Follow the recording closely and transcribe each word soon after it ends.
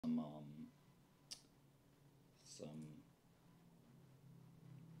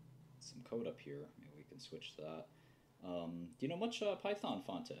some code up here. Maybe we can switch to that. Do you know much Python,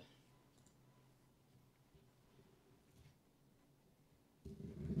 Fonte?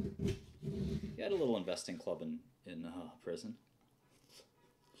 You had a little investing club in prison.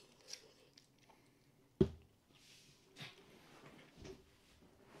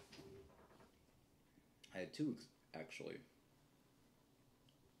 I had two, actually.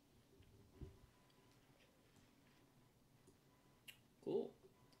 Cool.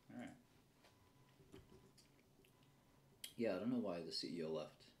 All right. Yeah, I don't know why the CEO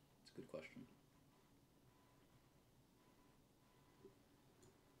left. It's a good question.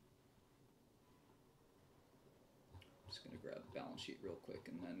 Just gonna grab the balance sheet real quick,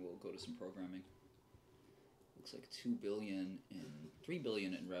 and then we'll go to some programming. Looks like 3 billion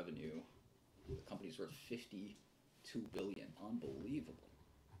in revenue. The company's worth 52 billion. Unbelievable.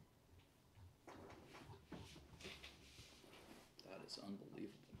 That is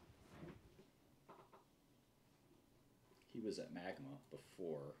unbelievable. He was at Magma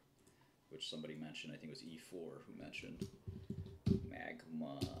before, which somebody mentioned. I think it was E4 who mentioned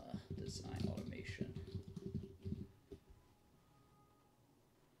Magma Design Automation.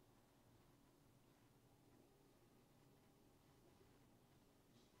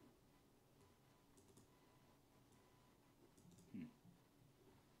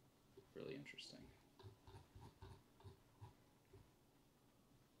 Really interesting.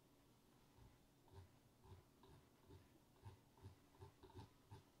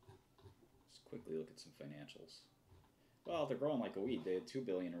 Let's quickly look at some financials. Well, they're growing like a weed. They had 2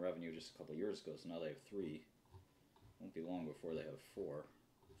 billion in revenue just a couple of years ago, so now they have 3. Won't be long before they have 4,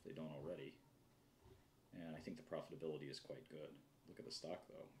 if they don't already. And I think the profitability is quite good. Look at the stock,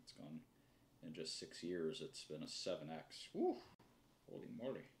 though. It's gone in just 6 years. It's been a 7x. Woo! Holy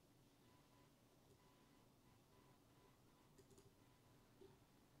moly.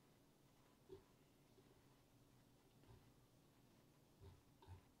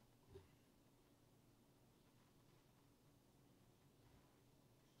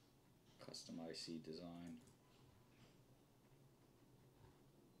 Custom IC design.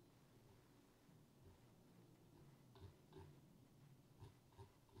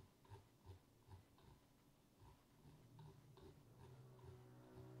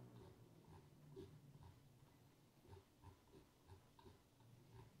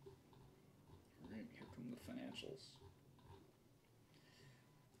 Alright, here come the financials.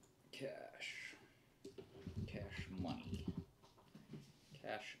 Cash. Cash money.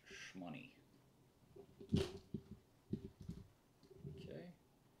 Cash shmoney. Okay.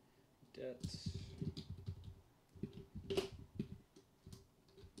 Debts.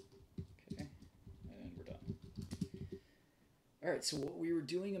 Okay. And we're done. Alright, so what we were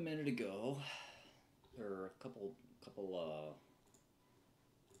doing a minute ago, or a couple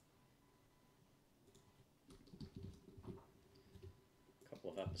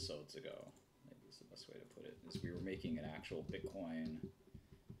of episodes ago, maybe is the best way to put it, is we were making an actual Bitcoin,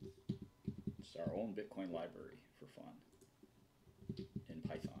 just our own Bitcoin library for fun in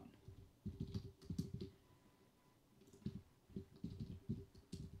Python.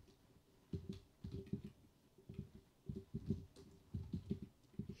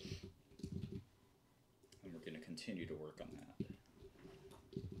 And we're going to continue to work on that.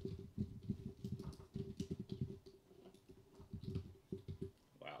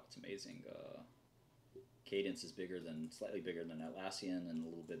 Amazing. Cadence is slightly bigger than Atlassian, and a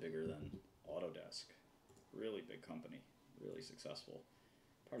little bit bigger than Autodesk. Really big company, really successful.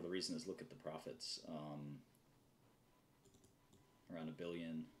 Part of the reason is look at the profits. Around $1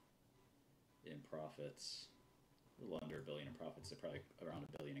 billion in profits, a little under $1 billion in profits. They're probably around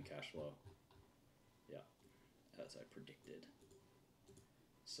 $1 billion in cash flow. Yeah, as I predicted.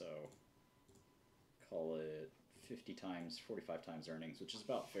 So call it 50 times, 45 times earnings, which is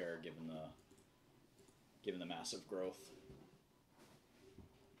about fair given the massive growth.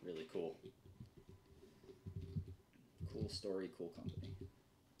 Really cool. Cool story, cool company.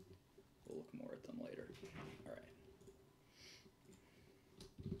 We'll look more at them later. All right.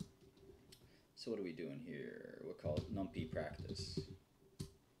 So what are we doing here? We'll call it NumPy practice.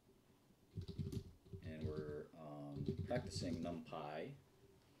 And we're practicing NumPy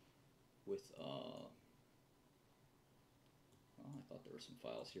with I thought there were some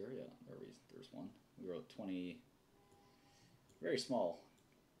files here. Yeah, there's one. We wrote 20, very small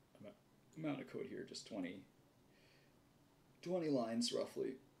amount of code here, just 20 lines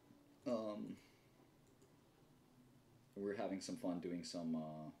roughly. We're having some fun doing some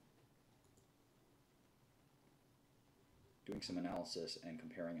analysis and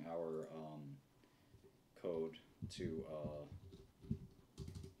comparing our code to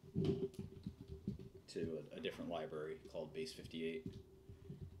a different library called base 58.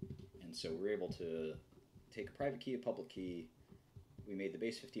 And so we're able to take a private key, a public key. We made the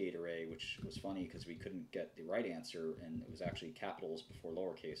base 58 array, which was funny because we couldn't get the right answer, and it was actually capitals before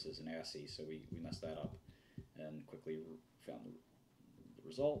lowercases in ASCII, so we messed that up and quickly found the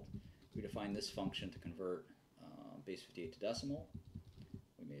result. We defined this function to convert base 58 to decimal.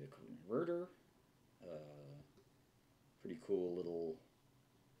 We made a converter, pretty cool little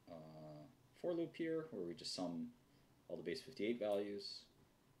for loop here where we just sum all the base 58 values,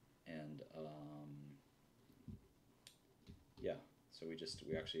 and yeah, so we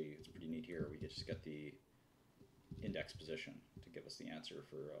actually, it's pretty neat here, we just get the index position to give us the answer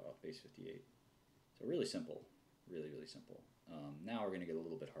for base 58. So really simple, really simple. Now we're going to get a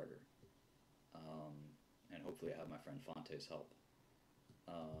little bit harder, and hopefully I have my friend Fonte's help.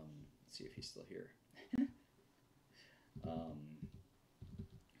 Let's see if he's still here.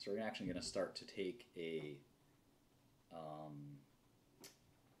 So we're actually going to start to take a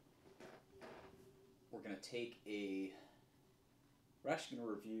we're actually going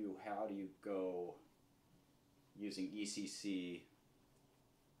to review how do you go using ECC,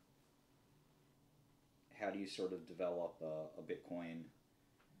 how do you sort of develop a Bitcoin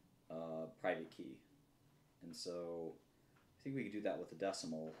private key. And so I think we could do that with a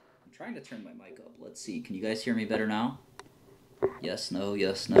decimal. I'm trying to turn my mic up. Let's see. Can you guys hear me better now? Yes, no,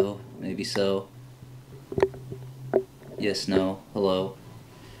 maybe so. Yes, no, hello.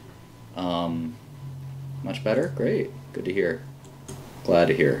 Much better? Great. Good to hear. Glad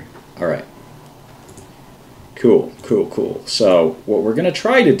to hear. All right. Cool. So what we're going to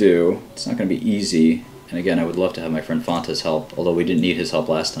try to do, it's not going to be easy, and again, I would love to have my friend Fonta's help, although we didn't need his help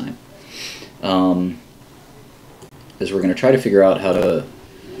last time, is we're going to try to figure out how to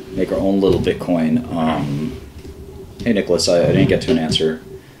make our own little Bitcoin. Hey, Nicholas, I didn't get to an answer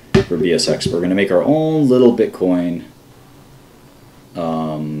for BSX. We're going to make our own little Bitcoin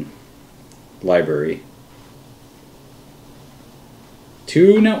library.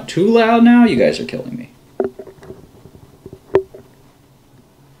 Too loud now? You guys are killing me.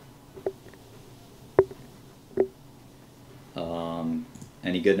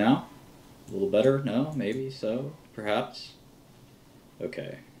 Any good now? A little better? No? Maybe so? Perhaps?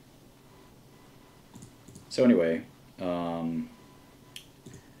 Okay. So anyway, we're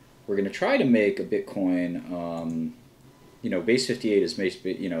going to try to make a Bitcoin, base 58 is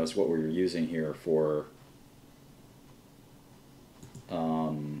is what we're using here for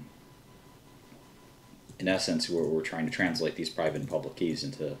in essence we're trying to translate these private and public keys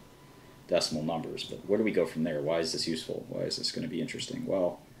into decimal numbers. But where do we go from there? Why is this useful? Why is this going to be interesting?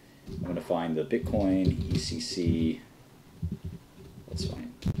 Well, I'm going to find the Bitcoin ECC, let's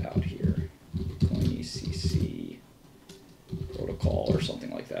find out here, Bitcoin ECC protocol or something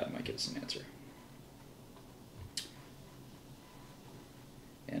like that. Might give us an answer.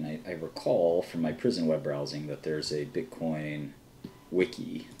 And I recall from my prison web browsing that there's a Bitcoin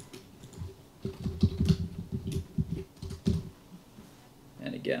wiki.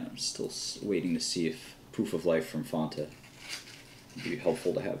 And again, I'm still waiting to see if proof of life from Fonta would be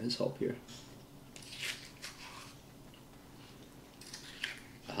helpful to have his help here.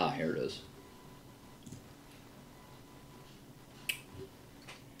 Aha, here it is.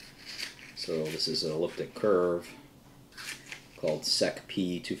 So this is an elliptic curve called sec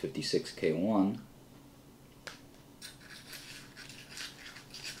p 256k1.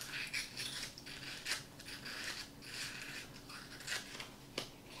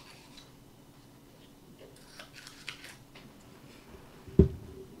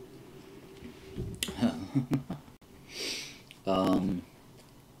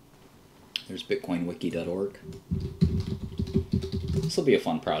 There's bitcoinwiki.org. This will be a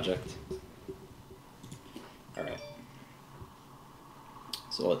fun project. All right.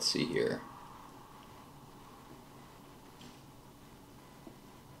 So let's see here.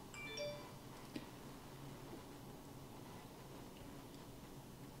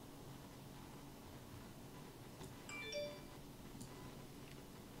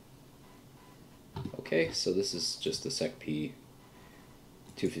 Okay, so this is just the sec p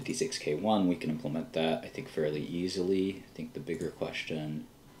 256k1. We can implement that, I think, fairly easily. I think the bigger question,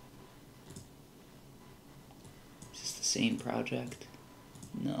 is this the same project?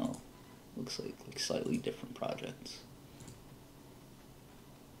 No, looks like slightly different projects.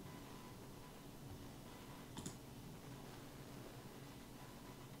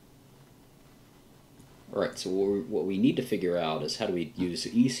 Alright, so what we need to figure out is how do we use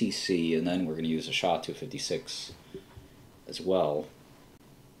ECC, and then we're going to use a SHA-256 as well.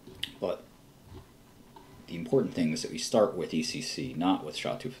 But the important thing is that we start with ECC, not with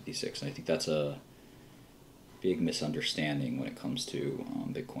SHA-256. And I think that's a big misunderstanding when it comes to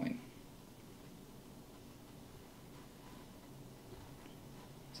Bitcoin.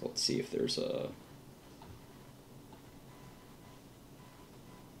 So let's see if there's a...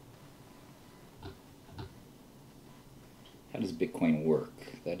 How does Bitcoin work?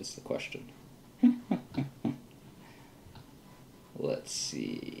 That is the question. Let's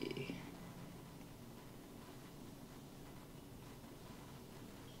see.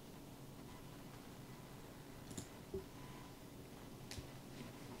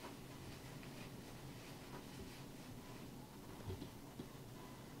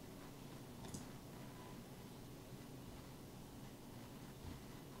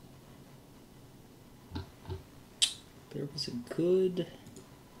 There was a good...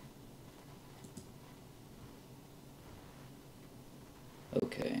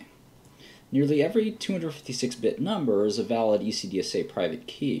 Okay. Nearly every 256-bit number is a valid ECDSA private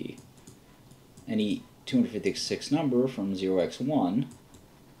key. Any 256 number from 0x1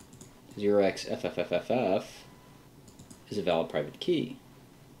 to 0xFFFFF is a valid private key.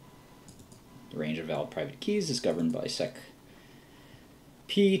 The range of valid private keys is governed by Sec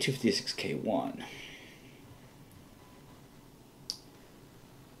P256K1.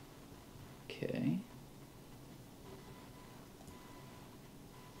 Okay.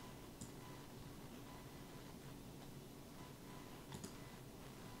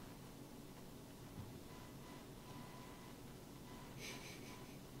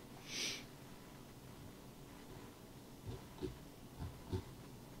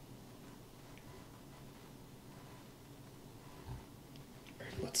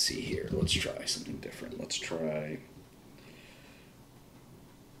 Let's see here. Let's try something different. Let's try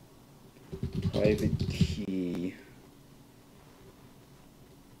private key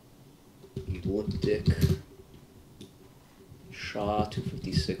elliptic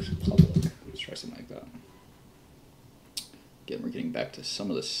SHA-256 public. Let's try something like that. Again, we're getting back to some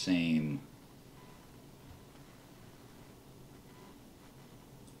of the same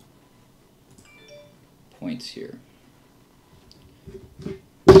points here.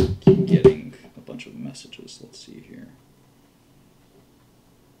 Keep getting a bunch of messages. Let's see here.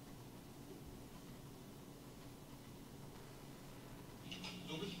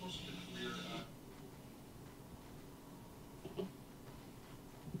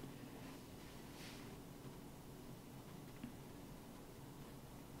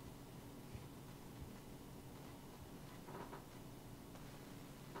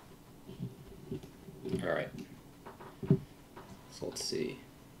 All right. So let's see.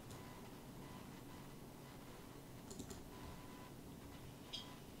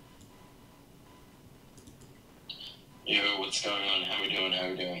 Yo, what's going on? How we doing? How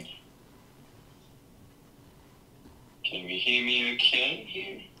we doing? Can we hear me okay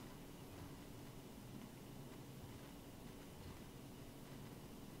here?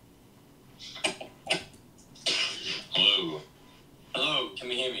 Hello? Hello, can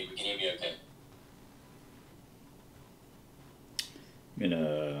we hear me? We can hear me okay. I'm in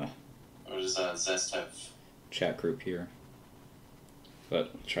a... Or does Zest have... chat group here.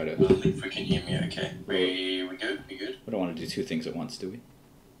 But try to... I don't think we can hear me okay. We good? We good? We don't want to do two things at once, do we?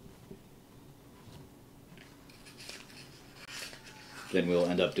 Then we'll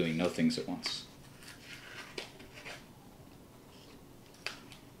end up doing no things at once.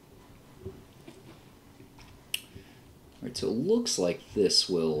 Alright, so it looks like this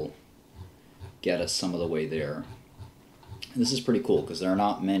will get us some of the way there. This is pretty cool because there are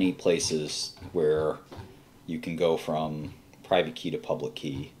not many places where you can go from private key to public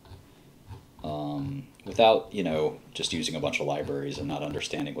key without, you know, just using a bunch of libraries and not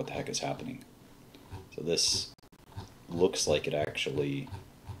understanding what the heck is happening. So this looks like it actually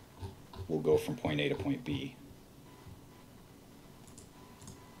will go from point A to point B.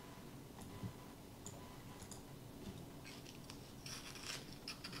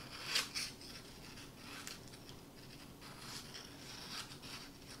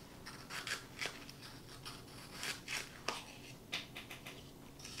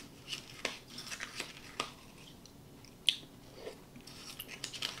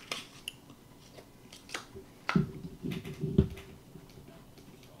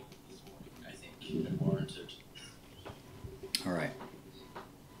 I think warranted.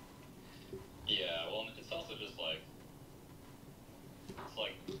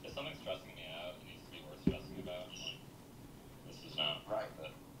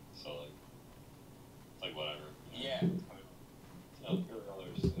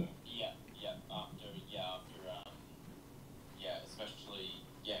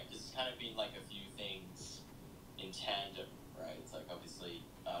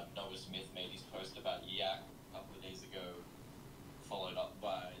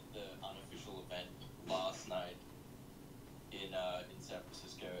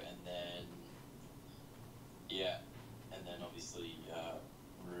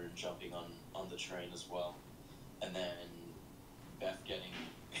 jumping on the train as well, and then Beth getting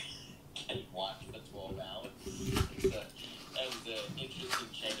watched for 12 hours. That was an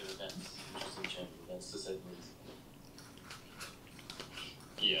interesting chain of events. To say the least.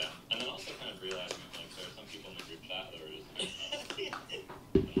 Yeah, and then also kind of realizing like there are some people in the group chat that are just like,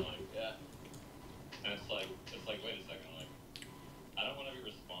 yeah, and it's like wait a second, like I don't want to be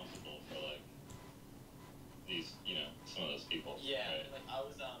responsible for like these, some of those people. Yeah, right? Like I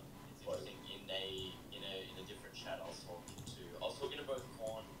was it's interesting in a different chat I was talking to both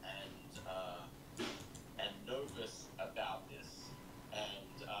Corn and Novus about this, and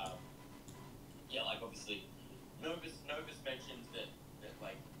yeah, like obviously Novus mentioned that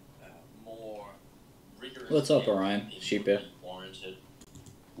like more rigorous. What's up, Orion? Sheepy. Warranted.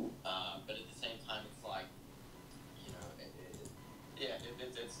 But at the same time, it's like,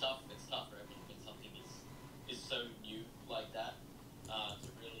 it's tough. It's tough, right? When something is so new like that, to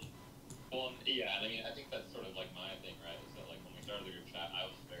really. Well, yeah, and I mean, I think that's sort of like my thing, right? Is that like when we started the group chat, I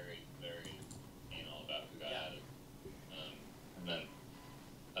was very, very anal about who got added, and then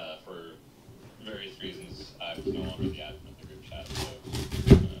for various reasons, I was no longer the admin of the group chat, so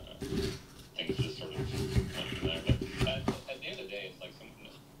things just sort of went from there. But at the end of the day, it's like someone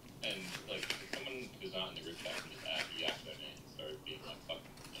who's not in the group chat can just react to their name and start being like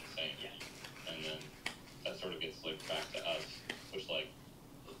fucking insane. Yeah. And then that sort of gets linked back to us, which like,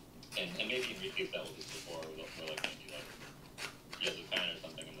 and maybe Enrique's dealt with this before, where like maybe like he has a fan or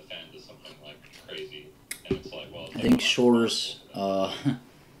something, and the fan does something like crazy, and it's like, well, it's I think Shore's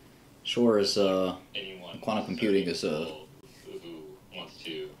quantum computing is who wants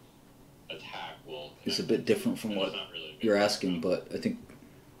to attack will is a bit different from what you're asking, but I think.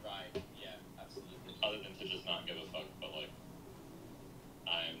 Right. Yeah. Absolutely. Other than to just not give a fuck, but like,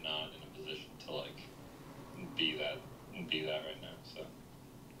 I am not in a position to like be that right now. So.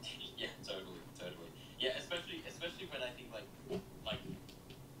 Yeah. Totally. Yeah. Especially when I think like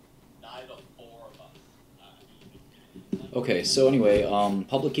neither four of us. Okay, so anyway,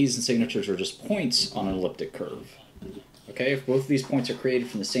 public keys and signatures are just points on an elliptic curve. Okay, if both of these points are created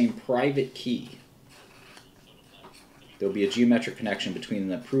from the same private key, there will be a geometric connection between them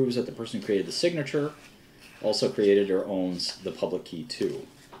that proves that the person who created the signature also created or owns the public key too.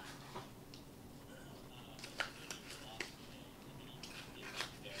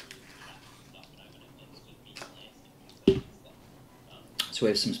 So we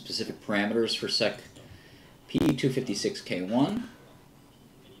have some specific parameters for sec P256K1.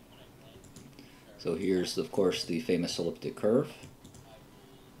 So here's, of course, the famous elliptic curve.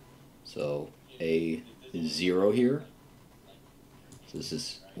 So A is 0 here. So this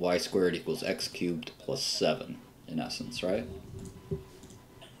is y squared equals x cubed plus 7, in essence, right?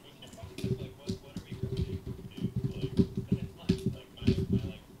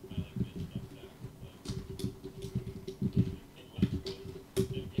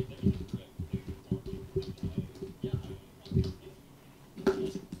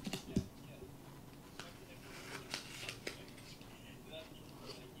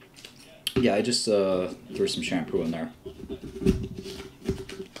 Yeah, I just threw some shampoo in there.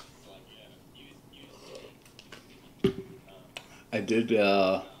 I did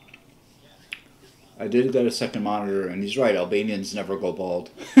get a second monitor, and he's right, Albanians never go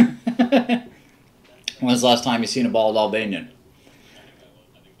bald. When's the last time you seen a bald Albanian?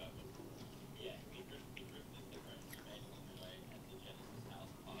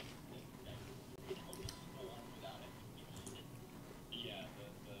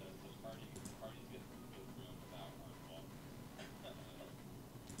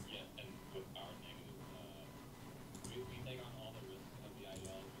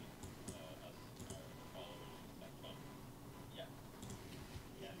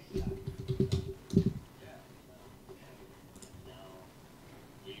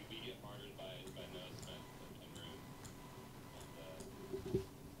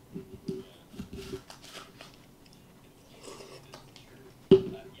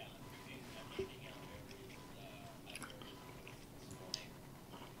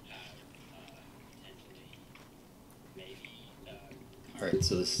 Alright,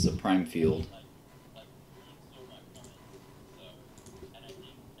 so this is a prime field.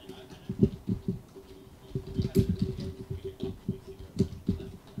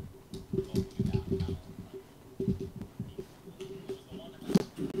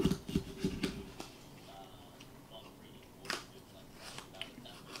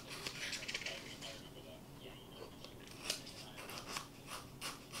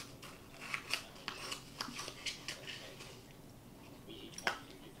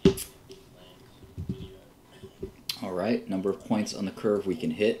 Alright, number of points on the curve we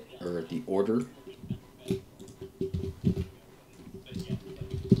can hit or the order.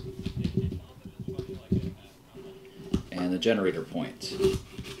 And the generator point.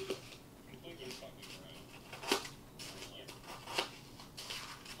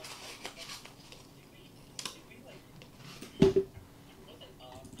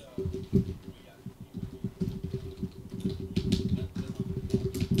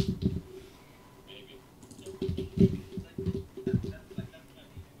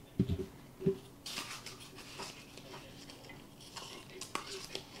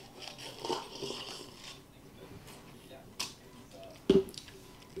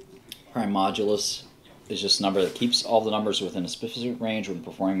 Prime modulus is just a number that keeps all the numbers within a specific range when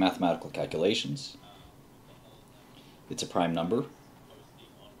performing mathematical calculations. It's a prime number.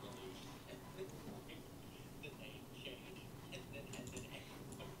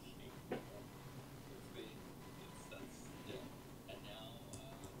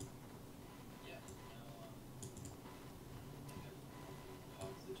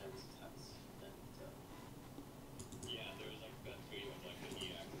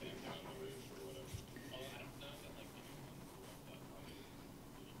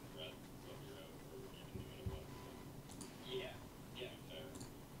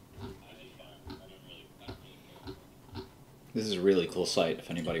 This is a really cool site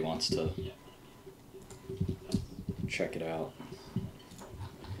if anybody wants to check it out.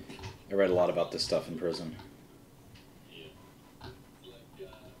 I read a lot about this stuff in prison.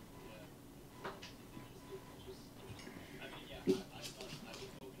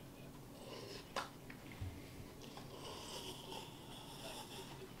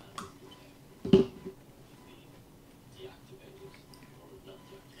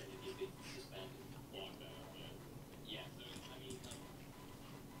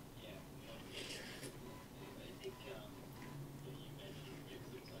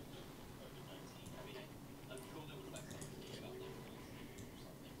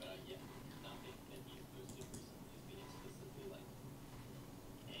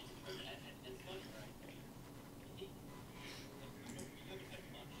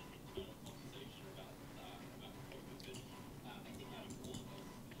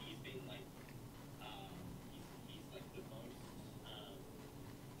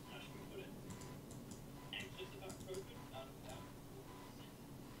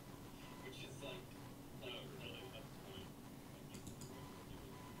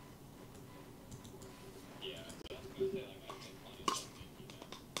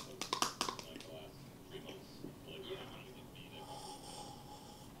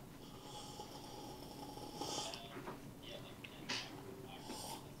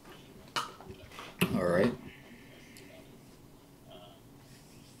 Alright.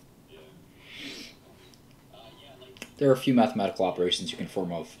 There are a few mathematical operations you can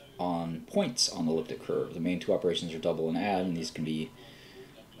perform on points on the elliptic curve. The main two operations are double and add, and these can be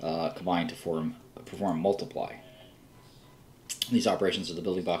combined to perform multiply. These operations are the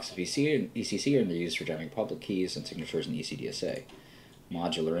building blocks of ECC, and they're used for generating public keys and signatures in ECDSA.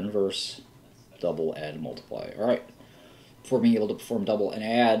 Modular inverse, double, add, multiply. Alright. For being able to perform double and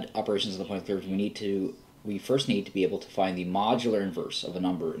add operations on the point curve, we first need to be able to find the modular inverse of a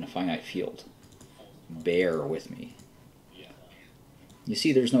number in a finite field. Bear with me. You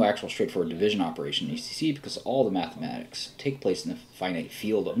see, there's no actual straightforward division operation in ECC because all the mathematics take place in the finite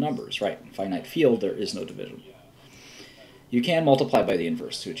field of numbers, right? In finite field, there is no division. You can multiply by the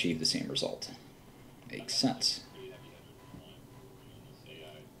inverse to achieve the same result. Makes sense.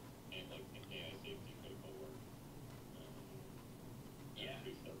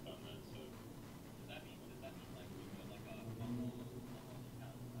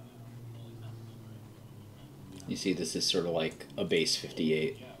 You see, this is sort of like a base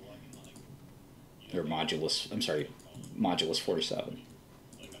 58, or modulus 47.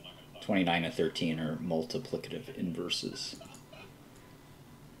 29 and 13 are multiplicative inverses.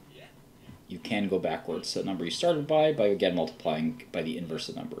 You can go backwards to the number you started by again multiplying by the inverse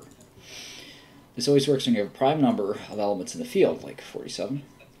of the number. This always works when you have a prime number of elements in the field, like 47.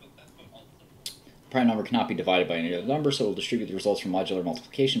 The prime number cannot be divided by any other number, so it will distribute the results from modular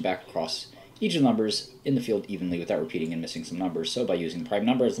multiplication back across each of the numbers in the field evenly without repeating and missing some numbers. So by using the prime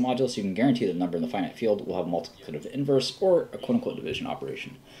number as the modulus, you can guarantee that the number in the finite field will have a multiplicative inverse or a quote-unquote division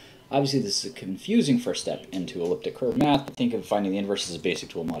operation. Obviously, this is a confusing first step into elliptic curve math, but think of finding the inverse as a basic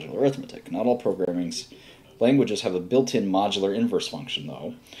tool of modular arithmetic. Not all programming languages have a built-in modular inverse function,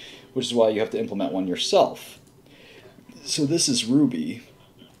 though, which is why you have to implement one yourself. So this is Ruby,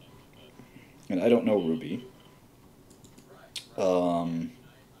 and I don't know Ruby.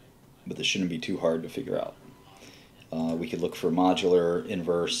 But this shouldn't be too hard to figure out. We could look for modular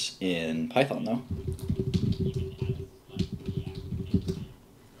inverse in Python, though.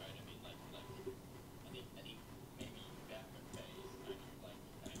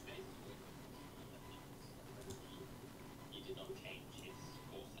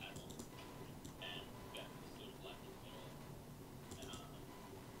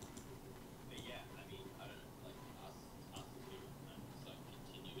 Yeah.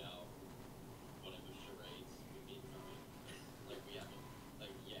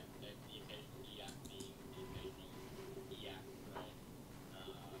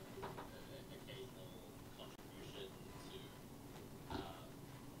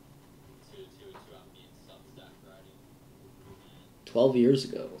 12 years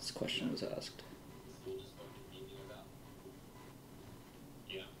ago, this question was asked.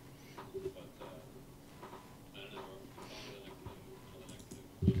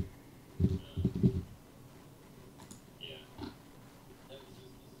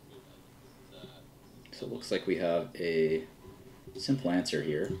 So it looks like we have a simple answer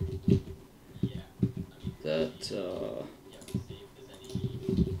here that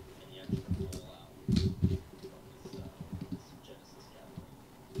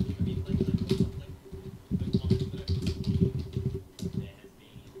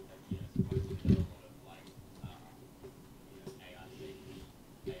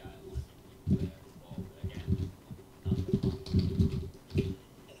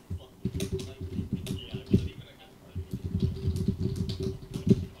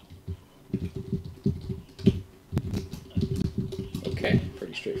okay,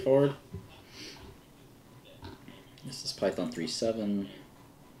 pretty straightforward. This is Python 3.7.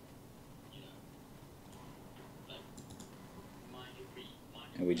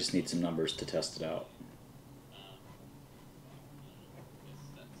 And we just need some numbers to test it out.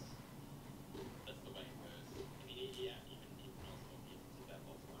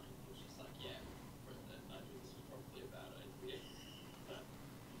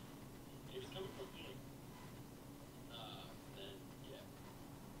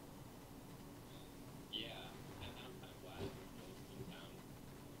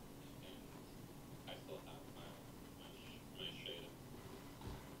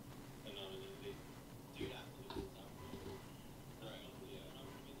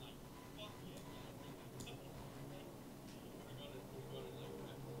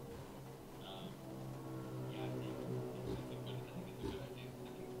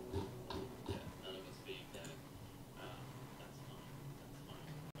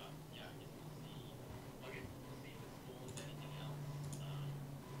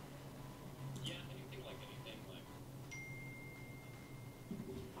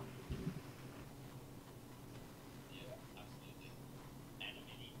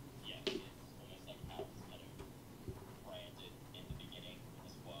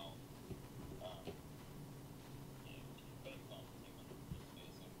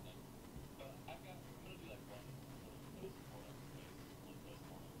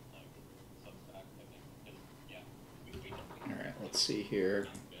 Let's see here.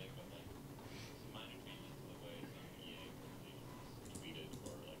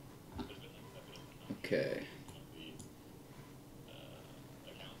 Okay.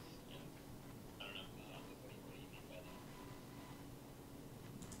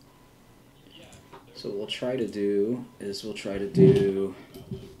 So what we'll try to do is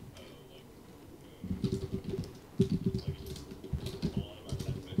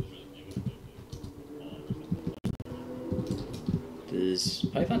does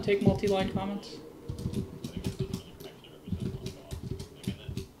Python take multi-line comments?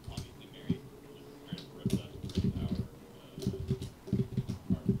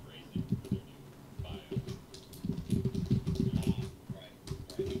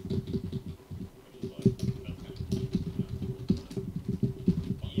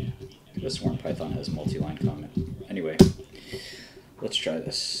 This one Python has multi-line comment. Anyway, let's try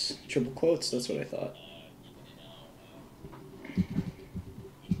this. Triple quotes, that's what I thought.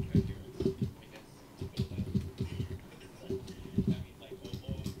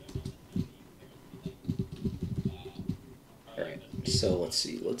 Alright, so let's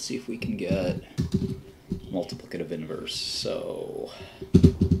see if we can get multiplicative inverse. So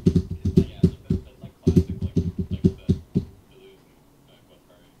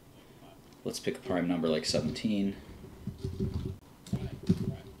let's pick a prime number like 17.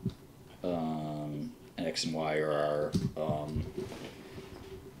 X and Y are our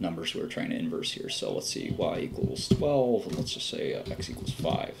numbers we're trying to inverse here. So let's see, y equals 12, and let's just say x equals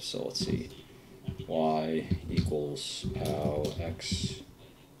 5. So let's see, y equals pow x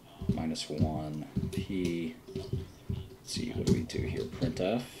minus 1 p Let's see, what do we do here?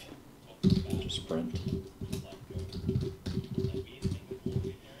 Printf. Just print.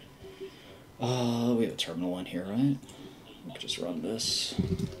 We have a terminal in here, right? We could just run this.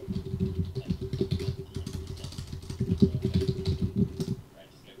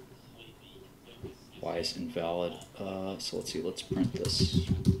 Y is invalid. So let's see, let's print this.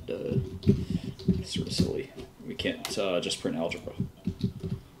 Sort of silly. We can't just print algebra.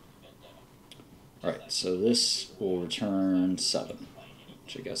 Alright, so this will return 7,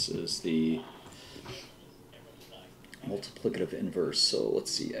 which I guess is the multiplicative inverse. So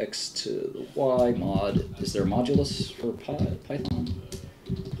let's see, x to the y mod. Is there a modulus for Python?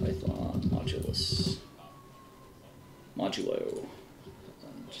 Python modulus. Modulo.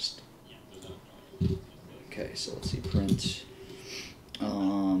 Okay, so let's see, print.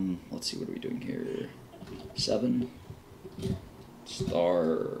 Let's see, what are we doing here? 7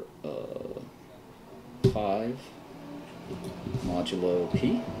 star 5 modulo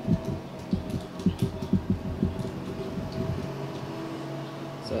p.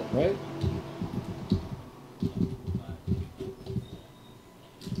 Is that right?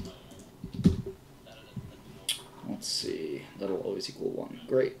 Let's see, that'll always equal 1.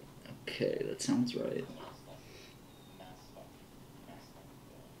 Great. Okay, that sounds right.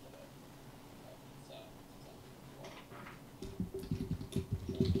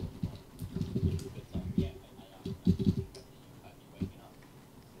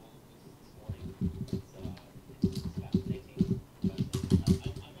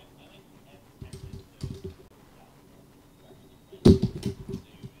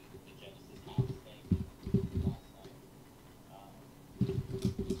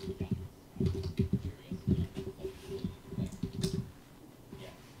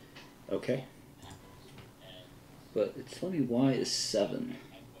 Okay. But it's telling me y is 7.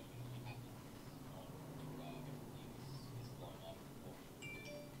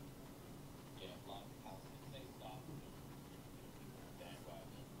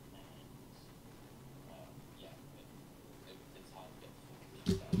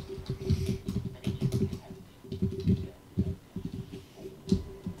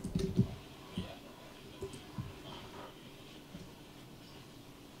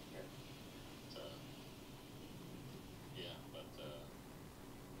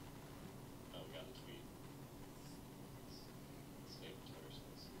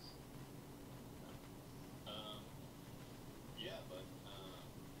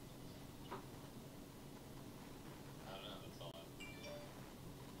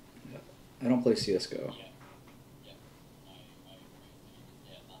 I don't play CSGO.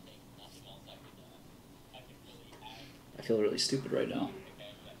 I feel really stupid right now.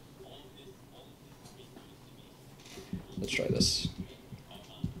 Let's try this.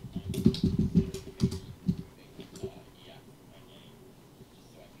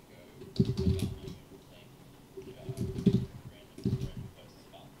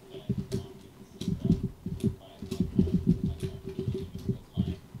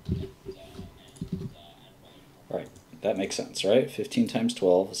 That makes sense, right? 15 times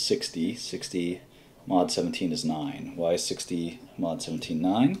 12 is 60. 60 mod 17 is 9. Why is 60 mod 17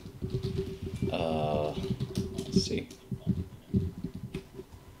 9? Let's see.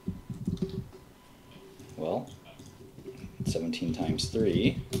 Well, 17 times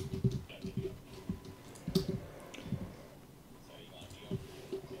 3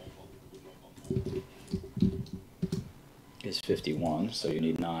 is 51, so you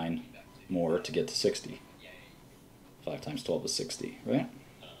need 9 more to get to 60. 5 times 12 is 60, right?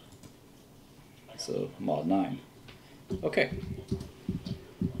 So mod 9. Okay.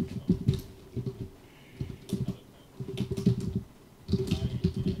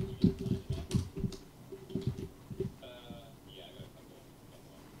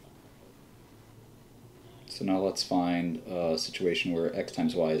 So now let's find a situation where x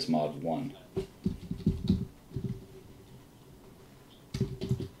times y is mod 1.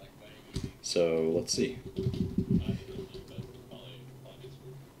 So let's see.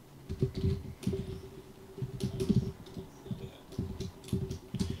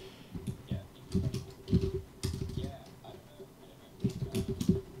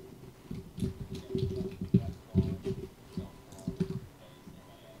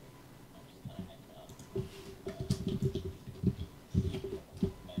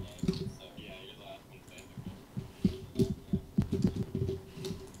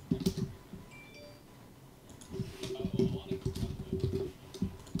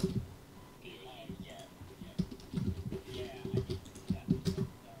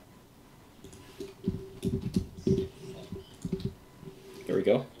 There we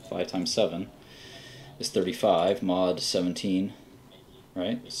go, 5 times 7. is 35, mod 17,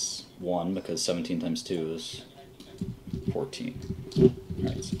 right? It's 1 because 17 times 2 is 14.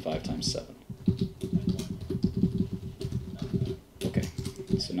 Alright, so 5 times 7. Okay,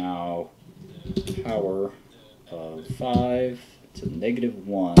 so now power of 5 to negative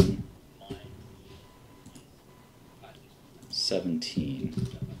 1, 17.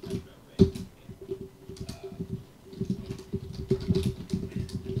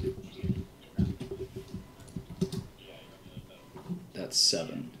 That's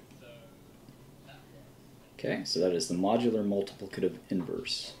 7. Okay, so that is the modular multiplicative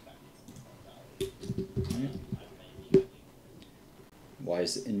inverse. Right. Y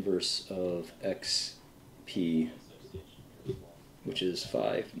is the inverse of xp, which is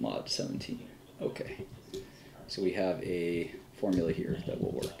 5 mod 17. Okay, so we have a formula here that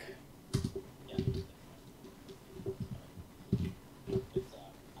will work.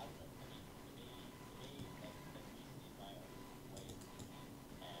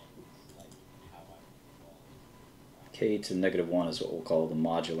 K to negative 1 is what we'll call the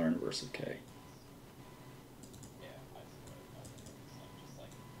modular inverse of k.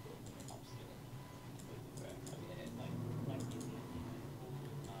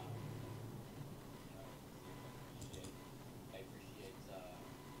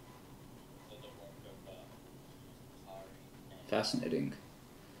 Fascinating.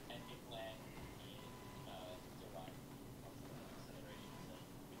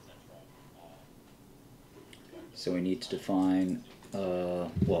 So we need to define,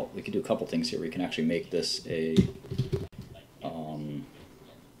 well, we can do a couple things here. We can actually make this a, we'll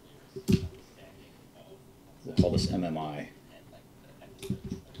call this MMI.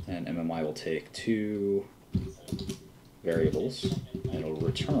 And MMI will take two variables and it'll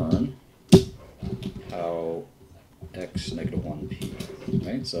return how x negative 1p,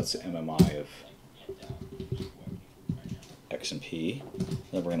 right? So that's the MMI of x and p.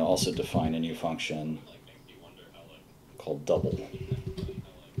 Then we're going to also define a new function called double.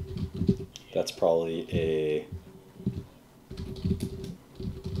 That's probably a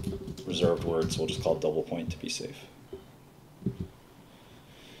reserved word, so we'll just call it double point to be safe.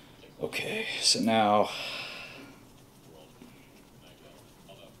 Okay, so now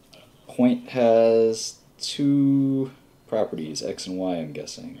point has two properties, x and y, I'm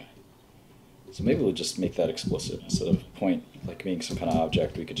guessing. So maybe we'll just make that explicit. Instead of point like being some kind of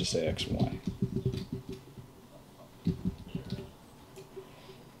object, we could just say x and y.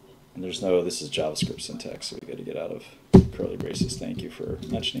 And there's no, this is JavaScript syntax, so we got to get out of curly braces. Thank you for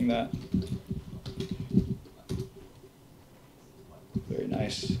mentioning that. Very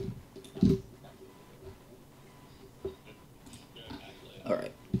nice. All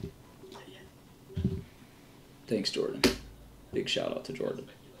right. Thanks, Jordan. Big shout out to Jordan.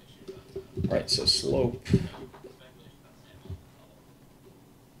 All right, so slope.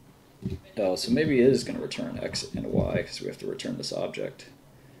 Oh, so maybe it is going to return x and y because we have to return this object.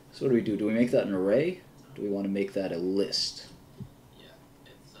 So what do? Do we make that an array? Do we want to make that a list?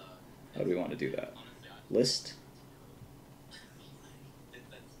 How do we want to do that? List?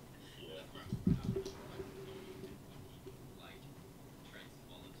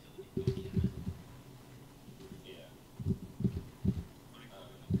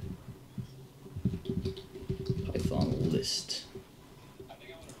 Python list.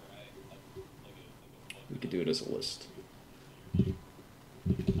 We could do it as a list.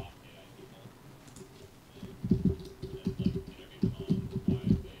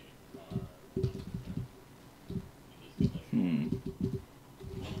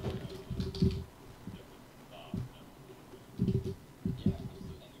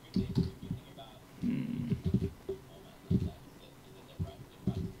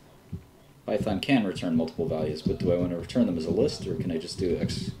 Python can return multiple values, but do I want to return them as a list, or can I just do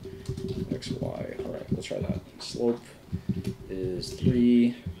x, y? All right, we'll try that. Slope is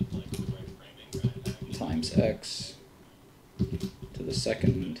 3 times x to the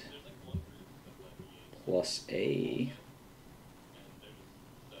second plus a.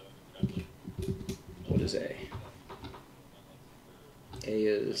 What is a? A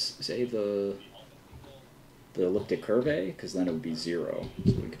is a the elliptic curve a? Because then it would be 0.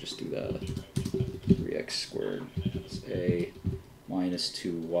 So we could just do that. 3x squared is a minus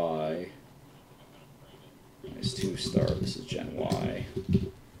 2y minus 2 star. This is gen y.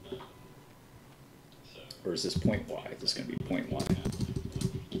 Or is this point y? This is going to be point y.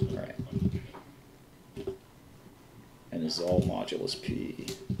 Alright. And this is all modulus p.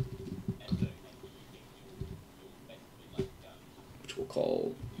 Which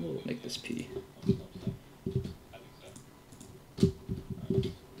we'll make this p.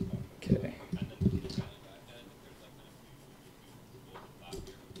 Okay.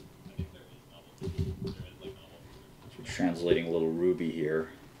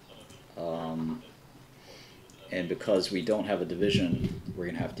 because we don't have a division, we're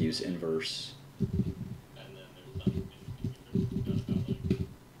going to have to use inverse.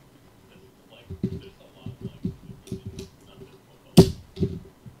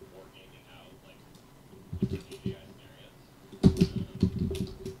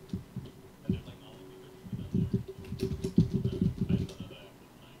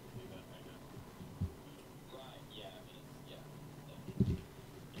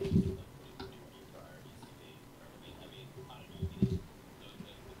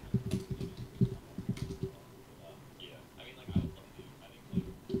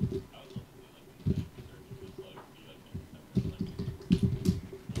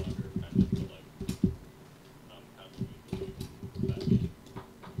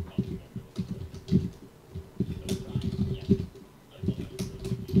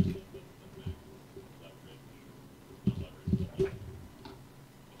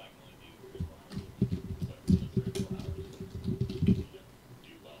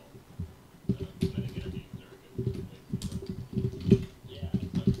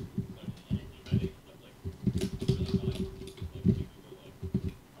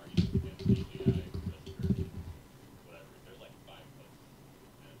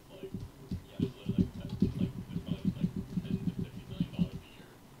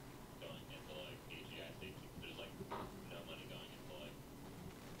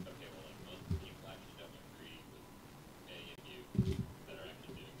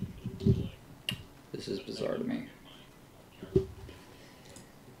 This is bizarre to me.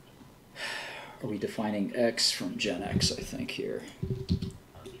 Are we defining X from Gen X, I think, here?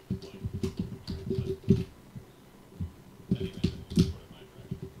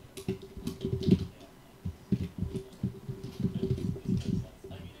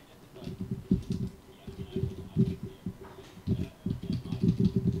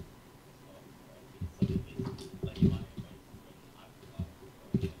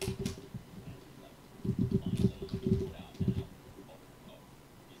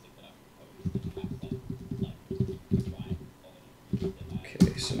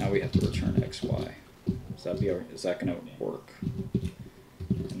 Okay, so now we have to return XY. Is that going to work?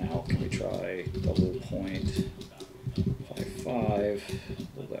 And now can we try double point 5, 5?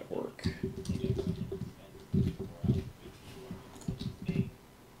 Will that work?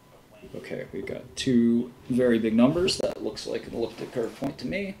 Okay, we've got two very big numbers. That looks like an elliptic curve point to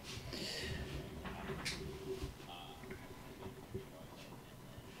me.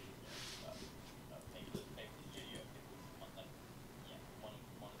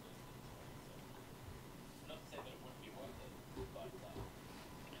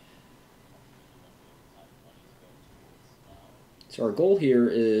 So our goal here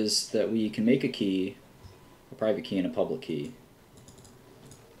is that we can make a key, a private key and a public key.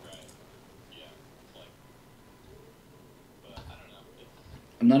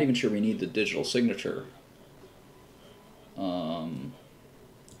 I'm not even sure we need the digital signature.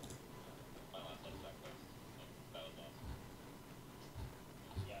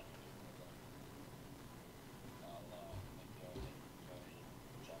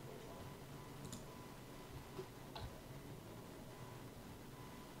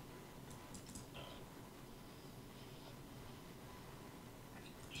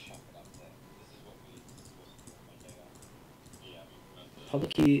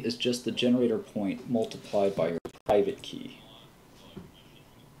 Public key is just the generator point multiplied by your private key.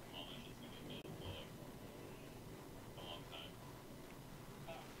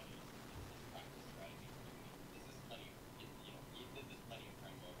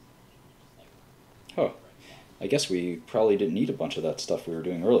 Huh. I guess we probably didn't need a bunch of that stuff we were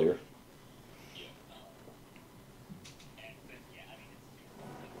doing earlier.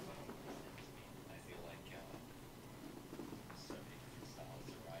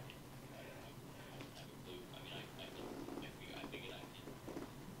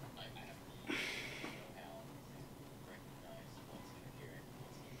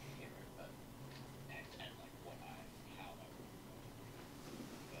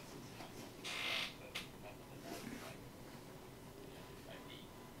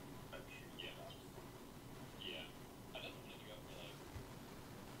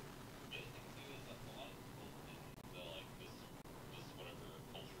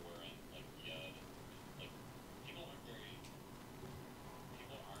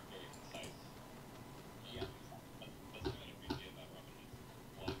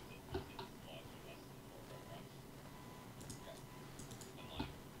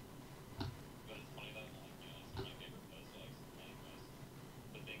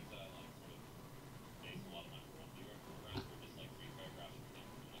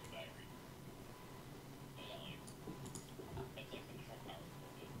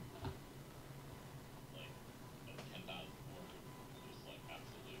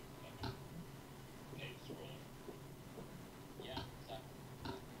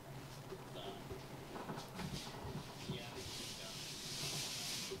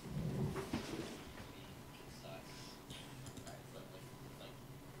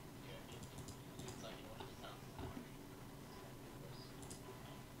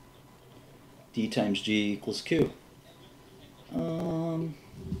 D times G equals Q.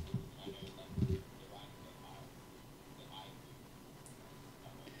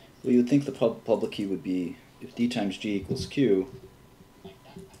 Well, you would think the public key would be, if D times G equals Q,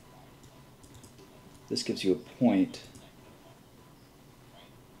 this gives you a point.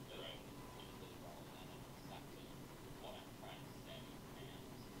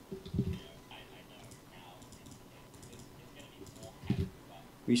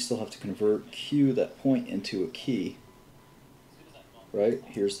 We still have to convert Q, that point, into a key. Right?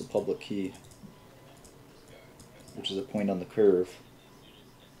 Here's the public key, which is a point on the curve.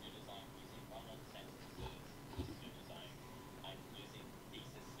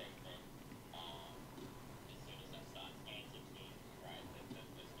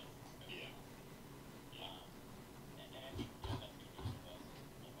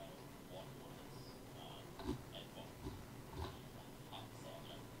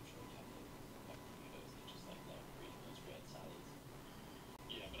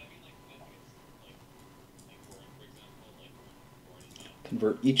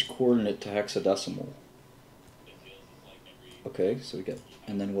 Convert each coordinate to hexadecimal. Okay, so we get,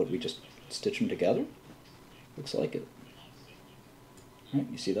 and then what, we just stitch them together? Looks like it. Right,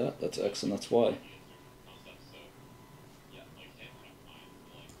 you see that? That's X and that's Y.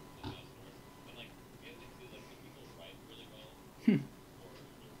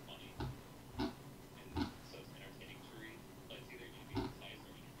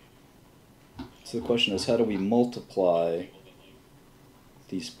 So the question is, how do we multiply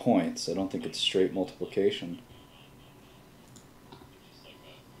these points? I don't think it's straight multiplication.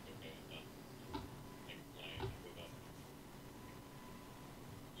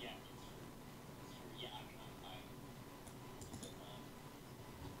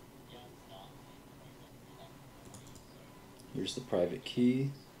 Here's the private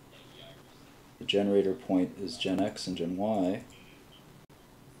key. The generator point is gen X and gen Y.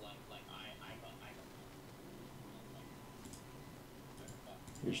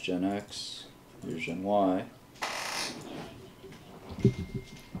 Here's gen X, here's gen Y.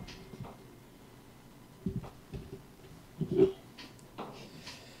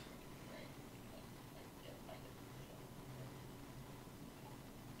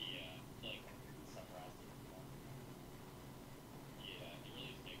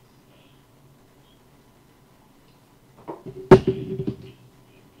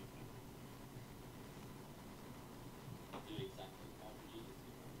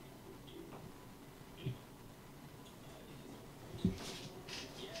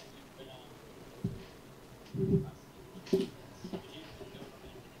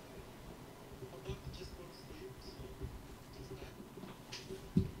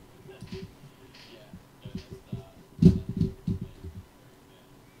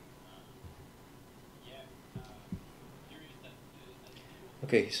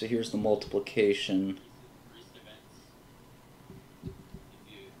 Okay, so here's the multiplication.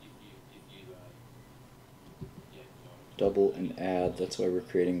 Double and add, that's why we're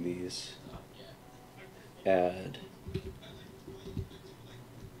creating these. Add.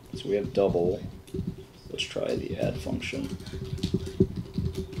 So we have double. Let's try the add function.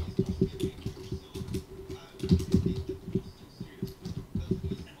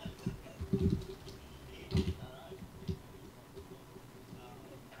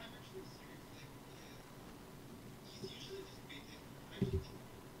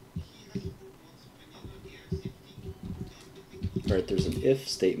 Alright, there's an if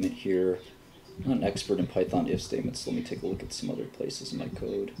statement here. I'm not an expert in Python if statements, so let me take a look at some other places in my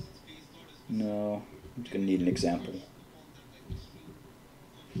code. No, I'm going to need an example.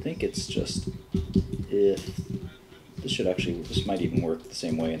 I think it's just if. This might even work the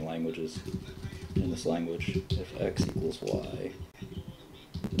same way in languages. In this language, if x equals y,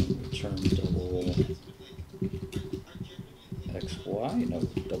 return double xy? No,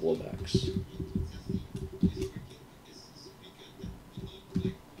 double of x.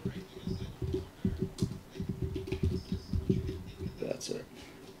 That's it.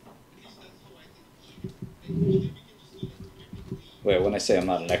 Wait, when I say I'm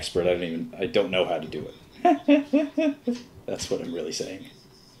not an expert, I don't know how to do it. That's what I'm really saying.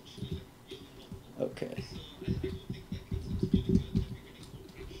 Okay.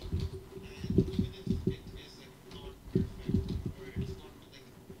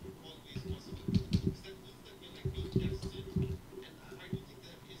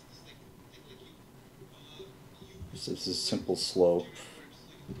 So this is simple slope.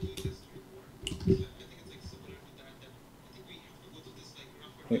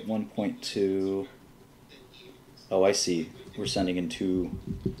 Point 1, point 2. Oh, I see. We're sending in two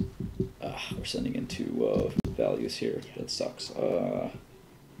We're sending into values here. That sucks.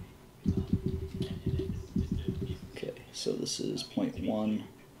 Okay, so this is 0.1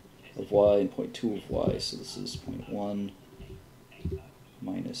 of y and 0.2 of y. So this is 0.1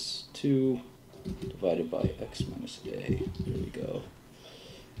 minus 2 divided by x minus a. There we go.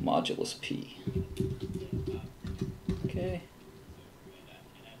 Modulus p. Okay.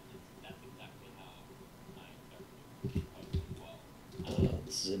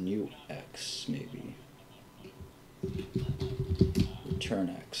 This is a new x, maybe. Return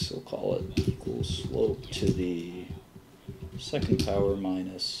x, we'll call it, equals slope to the second power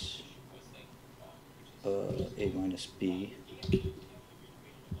minus a minus b.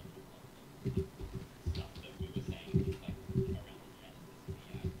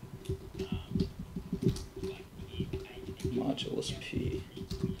 Modulus p.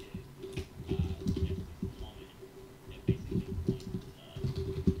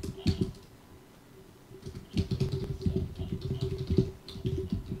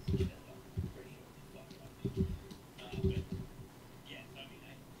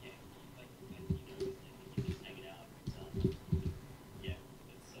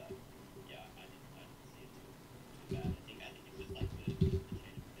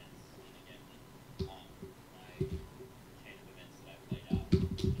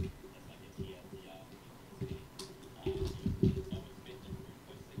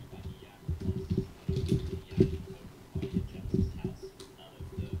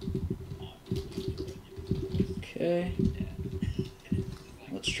 Okay,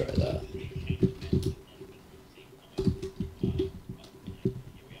 let's try that.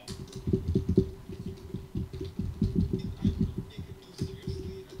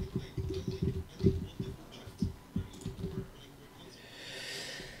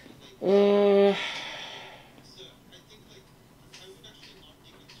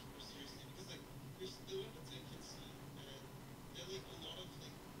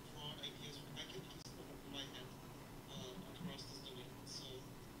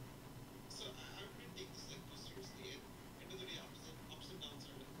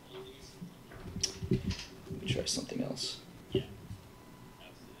 Let me try something else.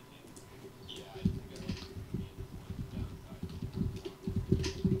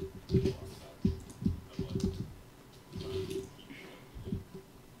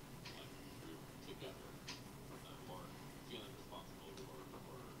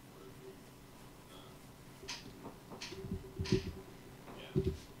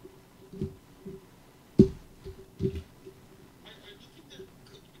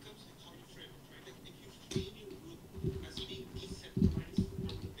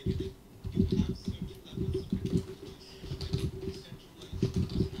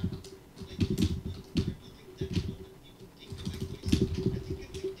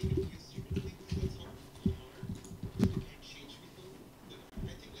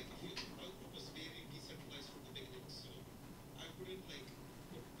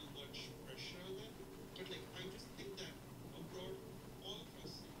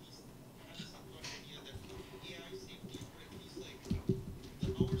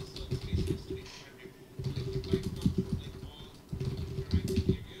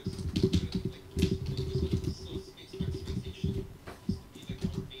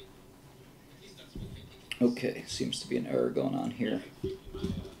 Okay, seems to be an error going on here.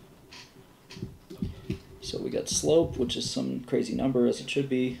 So we got slope, which is some crazy number, as it should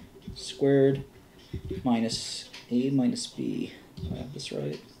be, squared, minus a minus b. Do I have this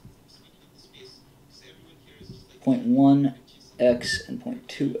right? 0.1 x and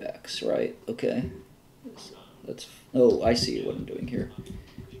 0.2 x, right? Okay. That's, oh, I see what I'm doing here.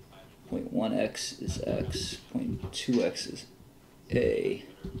 0.1 x is x, 0.2 x is a.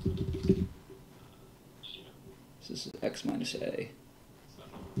 This is x minus a.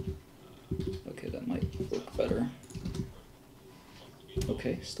 Okay, that might work better.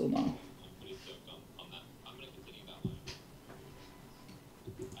 Okay, still no.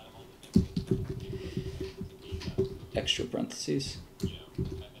 Extra parentheses.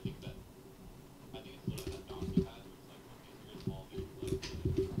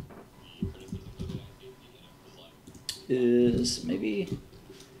 Is maybe,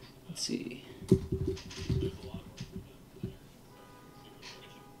 let's see.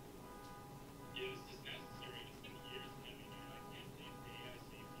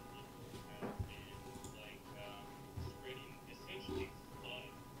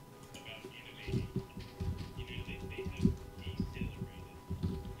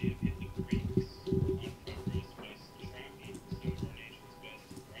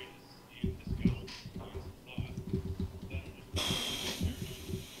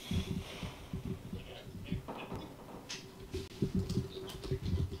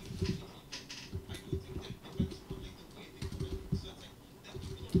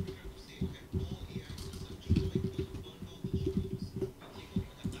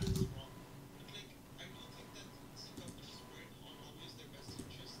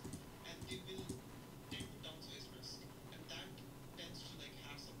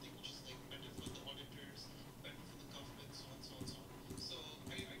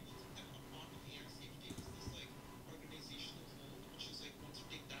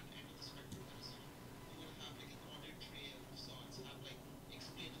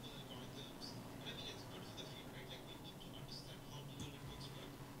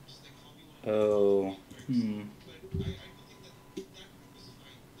 Oh,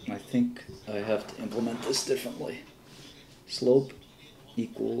 I think I have to implement this differently. Slope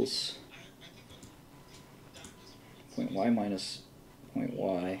equals point y minus point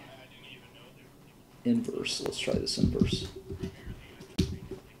y inverse. Let's try this inverse.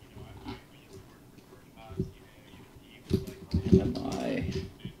 MMI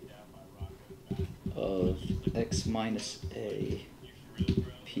of x minus a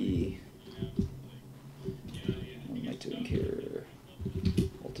p. What am I doing here?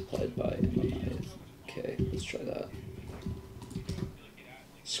 Multiplied by MMI. Okay, let's try that.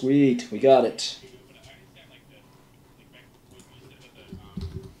 Sweet, we got it.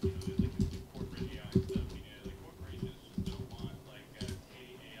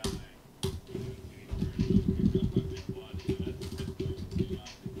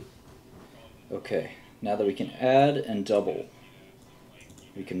 Okay, now that we can add and double,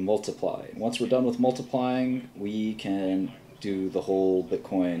 we can multiply. And once we're done with multiplying, we can do the whole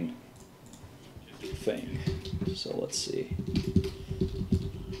Bitcoin thing. So let's see.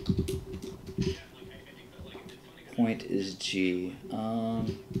 Point is G.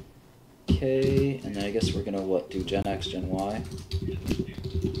 Okay, and then I guess we're gonna what, do Gen X, Gen Y?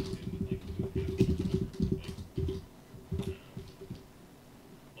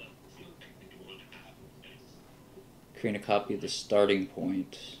 Create a copy of the starting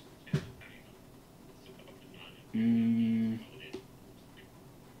point. I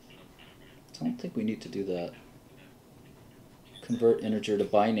don't think we need to do that. Convert integer to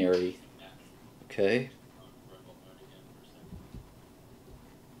binary. Okay.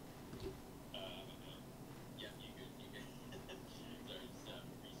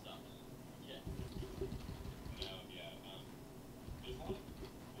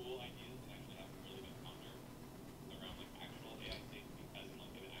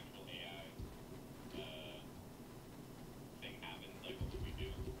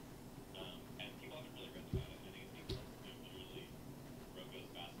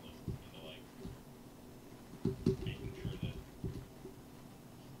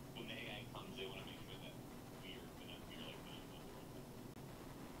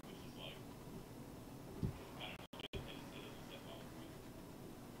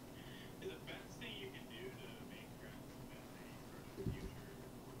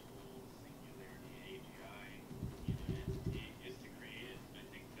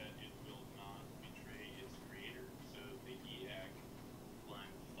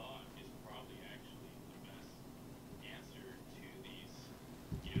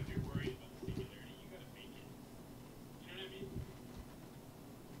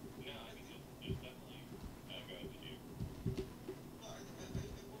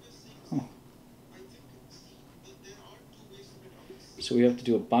 So we have to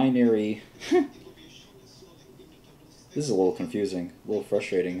do a binary. This is a little confusing, a little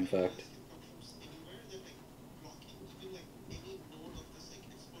frustrating, in fact.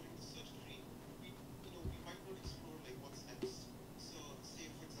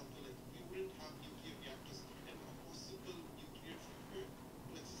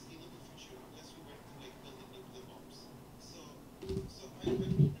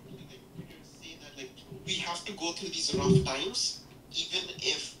 We have to go through these rough times, even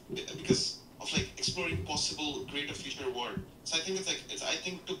if because of like exploring possible greater future world. So I think I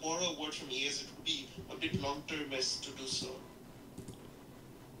think to borrow a word from EAs, it would be a bit long-termist to do so.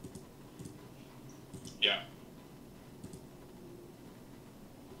 Yeah.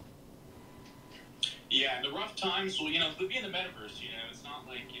 Yeah, and the rough times, well, they'll be in the metaverse, it's not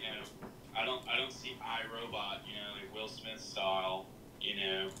like, I don't see iRobot, like Will Smith style,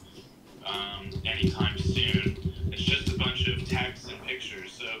 anytime soon. It's just a bunch of text and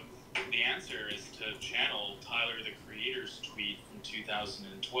pictures. So the answer is to channel Tyler the Creator's tweet from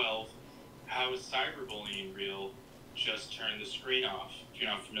 2012. How is cyberbullying real? Just turn the screen off. If you're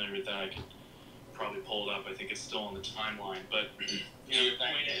not familiar with that, I could probably pull it up. I think it's still on the timeline. But the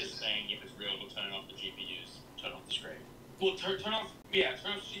point is saying if it's real, we'll turn off the GPUs, turn off the screen. Well, turn off. Yeah,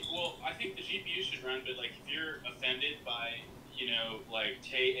 turn off. Well, I think the GPU should run, but like if you're offended by like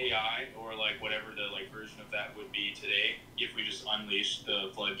Tay AI or like whatever the like version of that would be today, if we just unleash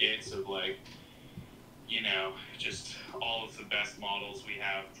the floodgates of like just all of the best models we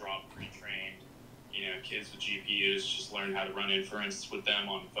have drop pre-trained, kids with GPUs just learn how to run inference with them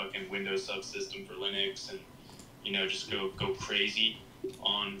on fucking Windows subsystem for Linux and just go crazy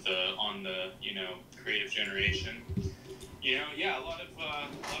on the creative generation. Yeah, a lot of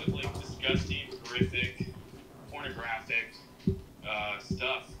like disgusting, horrific, pornographic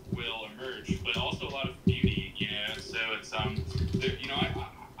stuff will emerge, but also a lot of beauty. So it's I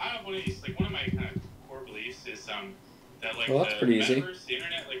have one of these like one of like Well, that's the pretty easy. metaverse, the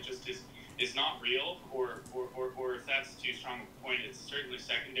internet, like just is not real, or if that's too strong a point, it's certainly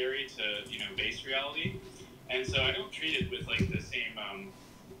secondary to base reality. And so I don't treat it with like the same.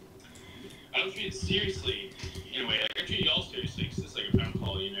 I don't treat it seriously in a way. Like I treat y'all seriously because it's like a phone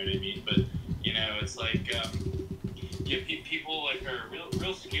call. You know what I mean? But it's like people like are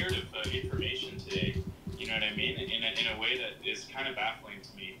real scared of information today. You know what I mean? In a way that is kind of baffling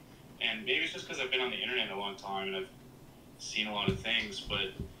to me. And maybe it's just because I've been on the internet a long time and I've seen a lot of things,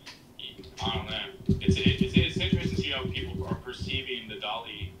 but I don't know. It's interesting to see how people are perceiving the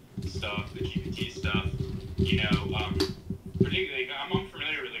Dolly stuff, the GPT stuff. Particularly, I'm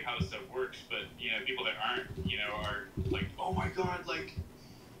unfamiliar with like how this stuff works, but people that aren't, are like, oh my god, like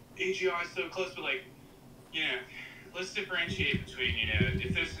AGI is so close, but like, let's differentiate between,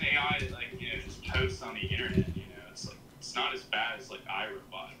 if there's an AI that like, just posts on the internet, it's like it's not as bad as like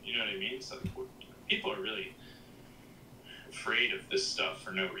iRobot. You know what I mean? So like, people are really afraid of this stuff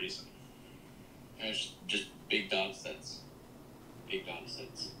for no reason. And it's just big data sets. Big data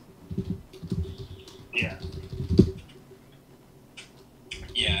sets. Yeah.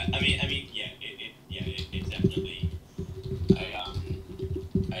 Yeah, I mean, it definitely.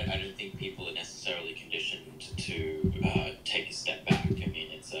 I don't think people are necessarily conditioned to take a step back. I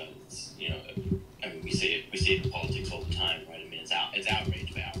mean, it's I mean, we see it in politics all the time, right? I mean, it's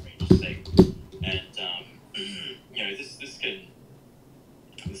outrage for outrage's sake, and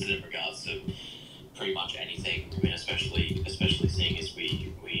this is in regards to pretty much anything. I mean, especially seeing as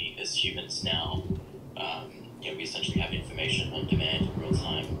we as humans now, we essentially have information on demand in real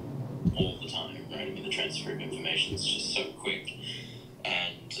time, all the time, right? I mean, the transfer of information is just so quick,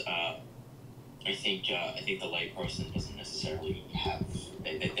 and I think the layperson doesn't necessarily have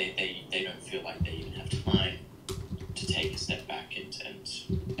they don't feel like they even have time to take a step back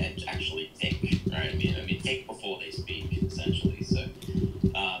and actually think, right? I mean think before they speak, essentially. So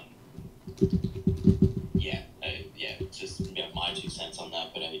just my 2 cents on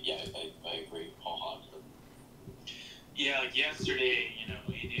that, but I agree wholeheartedly. Yeah, like yesterday,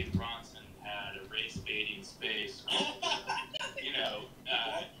 Indian Bronson had a race baiting space called,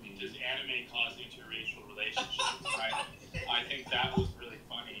 does anime cause interracial relationships, right? I think that was really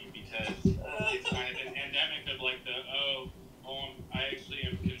funny because it's kind of an endemic of like I actually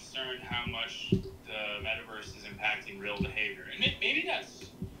am concerned how much the metaverse is impacting real behavior. And maybe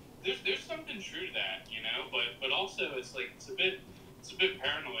there's something true to that, but also it's like it's a bit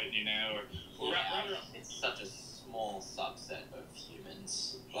paranoid, or rather it's such a small subset of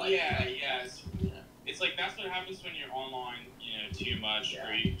humans. It's like that's what happens when you're online, too much,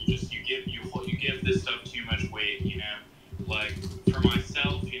 or you give this stuff too much weight, Like for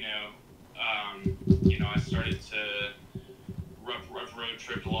myself, I started to road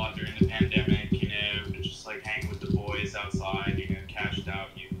trip a lot during the pandemic, just like hang with the boys outside, cashed out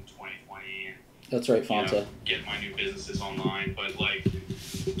in 2020. And, That's right, Fonta. Get my new businesses online, but like,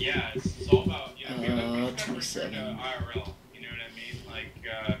 it's all about we kind of return to IRL. You know what I mean? Like,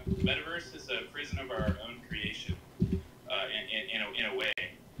 metaverse is a prison of our own creation, in a way.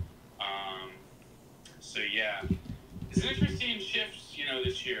 It's an interesting shift,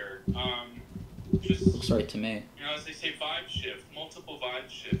 this year. Looks right to me. As they say, vibe shift, multiple vibe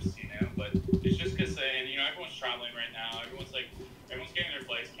shifts, but it's just because, everyone's traveling right now. Everyone's getting their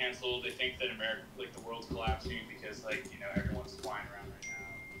flights canceled. They think that America, like, the world's collapsing because, everyone's flying around right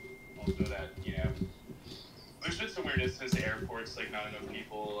now. Also that, there's been some weirdness since the airports, like, not enough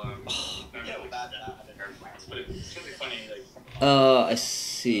people, not enough airplanes, but it's really funny, like... I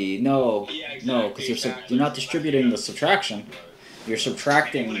see. No, because you're not distributing the subtraction. You're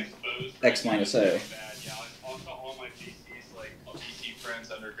subtracting X minus A. Yeah, I'll call all my VCs, like, VC friends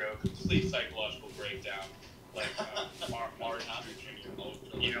undergo complete psychological breakdown. Like, Martin, I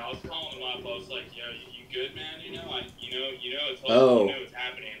was calling them up. I was like, yo, you good, man? It's all, what's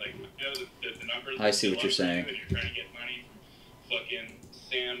happening. Like, the numbers. I see what you're saying. And you're trying to get money from fucking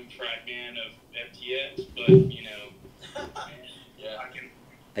Sam Fragman of FTX, but, Yeah.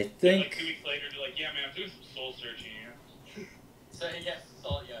 I think... Like, 2 weeks later, they're like, yeah, man, I'm doing some soul searching, So,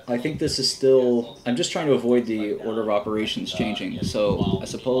 I think this is still... I'm just trying to avoid the order of operations changing, so I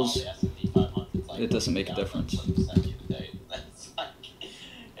suppose it doesn't make a difference. I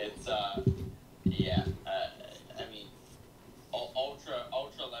mean, ultra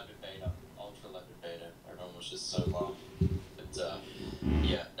leopard beta. Everyone was just so long, but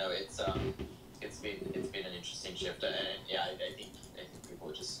it's been an interesting shift, and I think people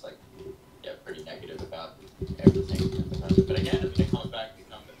are just like pretty negative about everything at the moment. But again, I mean, it comes back to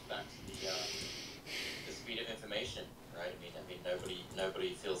the speed of information, right? I mean,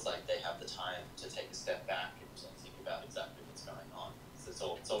 nobody feels like they have the time to take a step back and think about exactly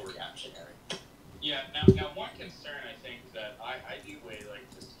engineering. Yeah, now one concern I think that I do weigh, like,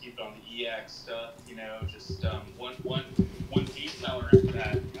 just to keep it on the EX stuff, you know, just one detail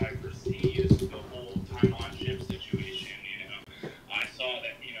that I foresee is the whole time on chip situation, you know. I saw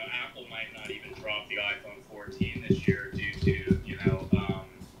that, you know, Apple might not even drop the iPhone 14 this year due to, you know,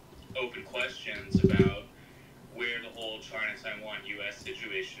 open questions about where the whole China-Taiwan US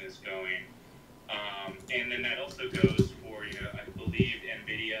situation is going. And then that also goes for, you know, I believe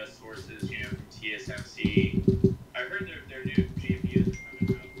NVIDIA sources, you know, from TSMC. I heard their new GPUs are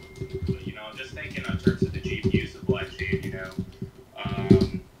coming out. But, you know, I'm just thinking in terms of the GPU supply chain, you know,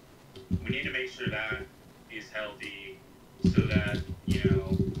 we need to make sure that is healthy so that, you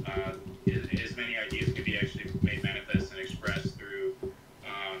know, as many ideas can be actually made manifest and expressed through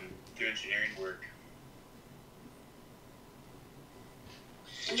engineering work.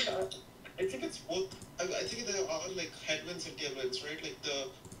 Yeah, I think it's both. I think there are like headwinds and tailwinds, right? Like the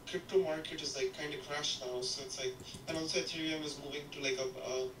crypto market is like kind of crashed now, so it's like, and also Ethereum is moving to like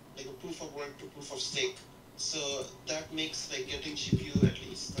a proof of work to proof of stake. So that makes like getting GPU at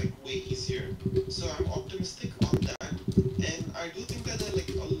least like way easier. So I'm optimistic on that, and I do think that there are like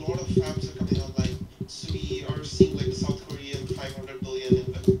a lot of fabs are coming online. So we are seeing like the South Korean 500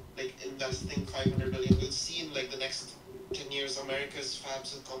 billion like investing 500 billion. We'll see in like the next 10 years, America's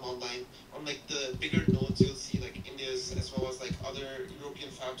fabs will come online. On like the bigger nodes, you'll see like India's as well as like other European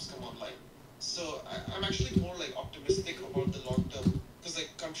fabs come online. So I'm actually more like optimistic about the long term because like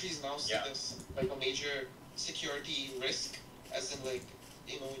countries now see this like a major security risk, as in like,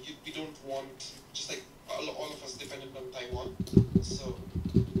 you know, we don't want just like all of us dependent on Taiwan. So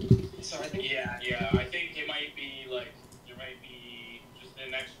I think I think it might be like there might be just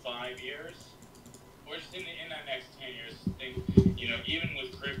in the next 5 years. Or just in that next 10 years, I think, you know, even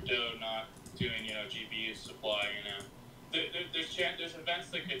with crypto not doing, you know, GPU supply, you know, there's events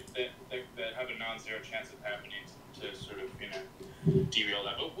that have a non-zero chance of happening to sort of, you know, derail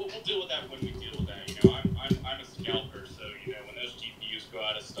that. But we'll deal with that when we deal with that. You know, I'm a scalper, so, you know, when those GPUs go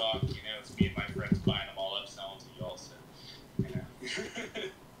out of stock, you know, it's me and my friends buying them all up, selling to y'all. So, you know.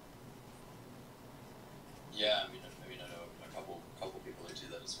 Yeah, I mean, I know a couple people who do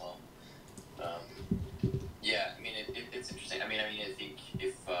that as well. Yeah, I mean, it's interesting. I mean, I think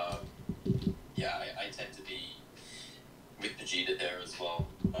if, I tend to be with the Vegeta there as well.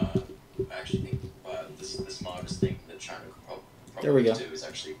 I actually think the smartest thing that China could probably do is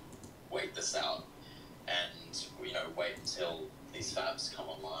actually wait this out and, you know, wait until these fabs come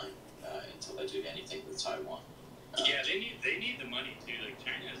online, until they do anything with Taiwan. Yeah, they need the money too. Like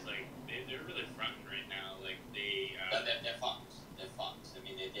China's like they're really fronting right now. Like they're fucked. They're fucked. I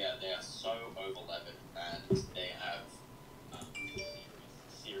mean, they are so over-levered, and they have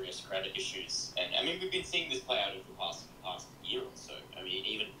serious credit issues. And I mean, we've been seeing this play out over the past year or so. I mean,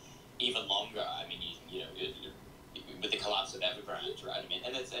 even longer. I mean, you know, with the collapse of Evergrande, right? I mean,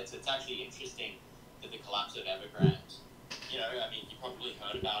 and it's actually interesting that the collapse of Evergrande. You know, I mean, you probably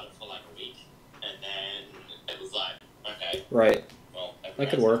heard about it for like a week, and then it was like, okay, right. Well, that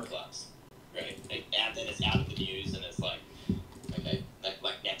could work. Collapse, right? And then it's out of the news, and it's like, okay,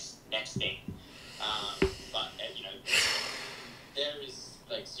 like next thing. But you know, there is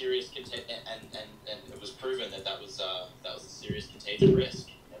like serious and it was proven that was a serious contagion risk.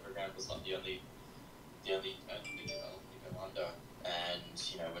 Evergrande was not the only thing to go under,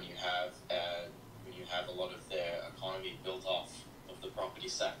 and you know, when you have a lot of their economy built off of the property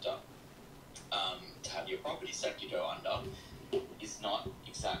sector, to have your property sector go under is not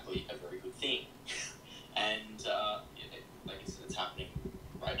exactly a very good thing. And it's happening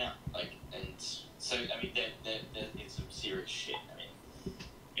right now. Like, and so I mean, they're in some serious shit. I mean,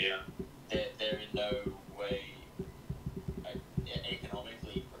 yeah, they're in no way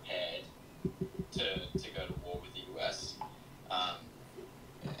economically prepared to go to war with the US. I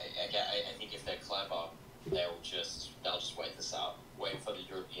think if they're clever, they'll just wait this out. Wait for the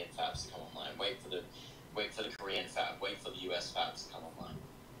European fabs to come online. Wait for the Korean fab. Wait for the US fabs to come online.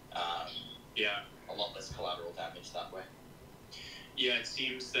 A lot less collateral damage that way. Yeah, it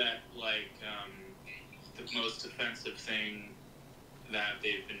seems that like the most offensive thing that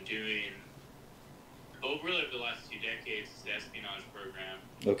they've been doing over the last 2 decades is the espionage program.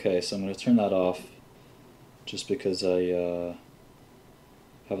 Okay, so I'm going to turn that off just because I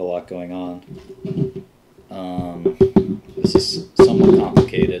have a lot going on. This is somewhat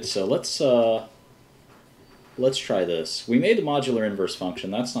complicated, so let's try this. We made the modular inverse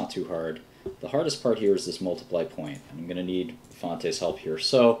function. That's not too hard. The hardest part here is this multiply point. I'm going to need Fonte's help here.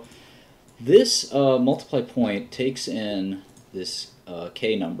 So this multiply point takes in this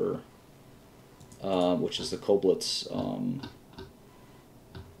k number, which is the Koblitz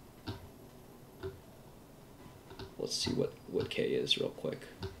let's see what k is real quick.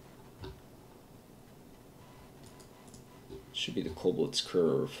 Should be the Kolbitz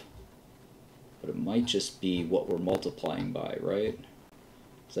curve, but it might just be what we're multiplying by, right?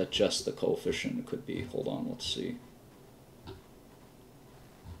 Is that just the coefficient? It could be. Hold on, let's see.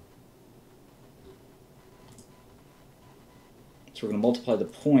 So we're going to multiply the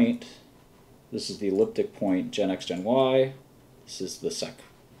point. This is the elliptic point, gen x, gen y. This is the sec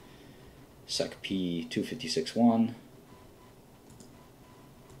p 256.1.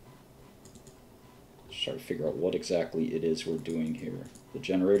 Try to figure out what exactly it is we're doing here. The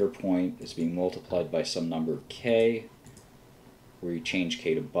generator point is being multiplied by some number k, where you change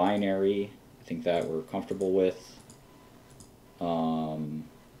k to binary. I think that we're comfortable with.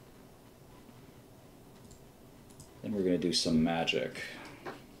 Then we're going to do some magic.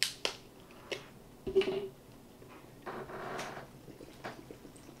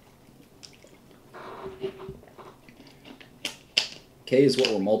 K is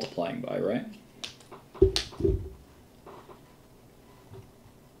what we're multiplying by, right?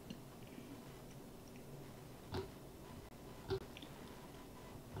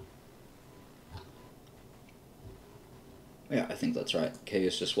 Yeah, I think that's right. K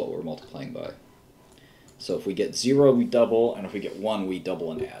is just what we're multiplying by. So if we get 0, we double, and if we get 1, we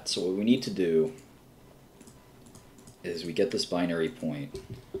double and add. So what we need to do is we get this binary point.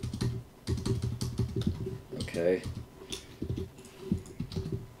 Okay.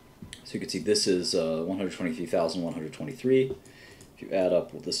 So you can see this is 123,123. If you add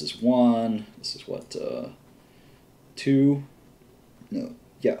up, well, this is 1. This is what, 2. No,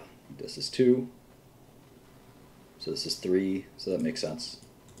 yeah, this is 2. So this is 3, so that makes sense.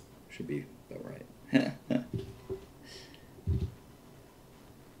 Should be about right.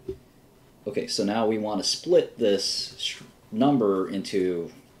 Okay, so now we want to split this number into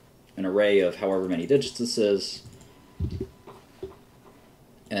an array of however many digits this is.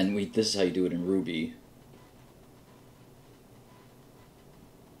 And this is how you do it in Ruby.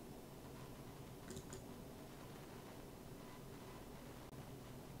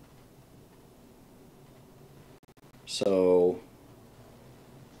 So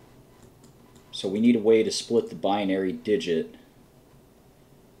we need a way to split the binary digit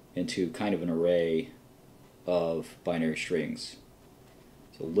into kind of an array of binary strings.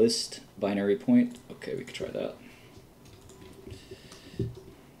 So list binary point. Okay, we could try that.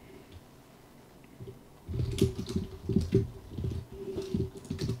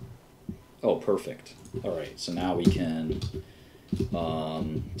 Oh, perfect. All right, so now we can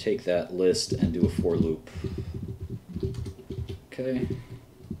take that list and do a for loop. Okay.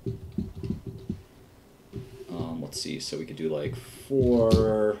 Let's see, so we could do like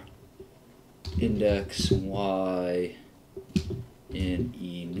for index y in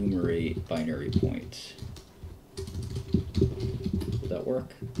enumerate binary point. Would that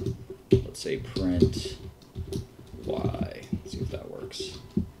work? Let's say print y. Let's see if that works.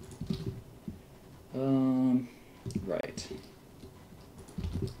 Right.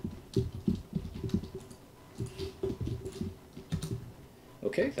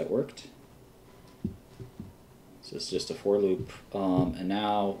 Okay, that worked. So it's just a for loop, and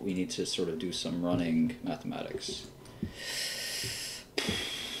now we need to sort of do some running mathematics.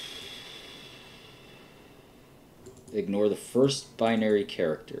 Ignore the first binary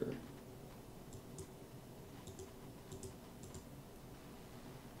character.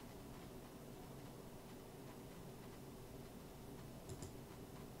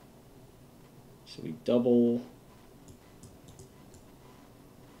 So we double,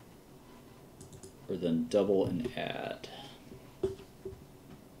 or then double and add.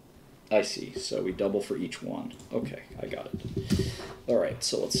 I see, so we double for each one. Okay, I got it. All right,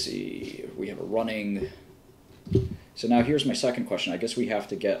 so let's see, we have a running. So now here's my second question. I guess we have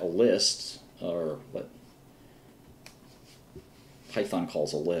to get a list, or what Python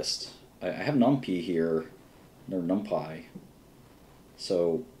calls a list. I have numpy here, or numpy.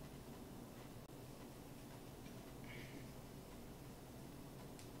 So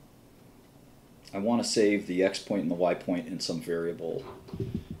I want to save the x point and the y point in some variable.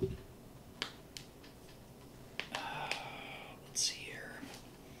 Let's see here.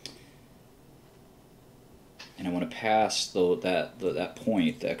 And I want to pass that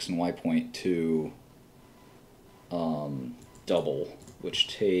point, the x and y point, to double, which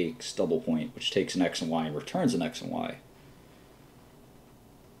takes an x and y and returns an x and y.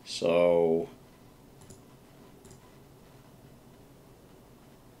 So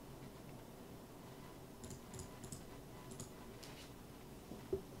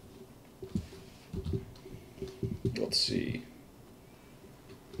let's see.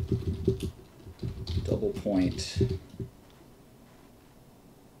 double point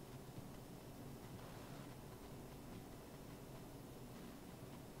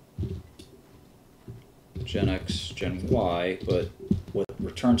gen x, gen y, but what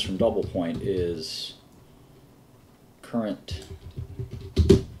returns from double point is current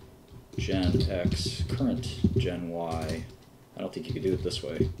gen x, current gen y. I don't think you could do it this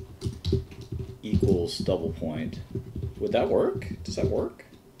way. Equals double point. Would that work? Does that work?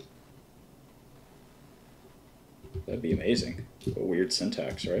 That'd be amazing. What a weird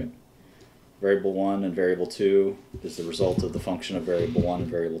syntax, right? Variable 1 and variable 2 is the result of the function of variable 1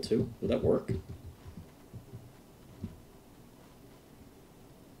 and variable 2. Would that work?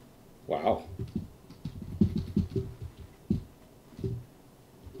 Wow.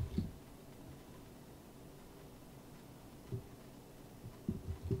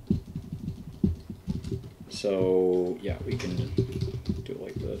 So, yeah, we can do it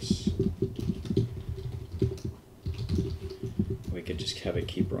like this. We could just have it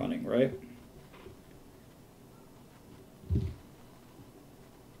keep running, right?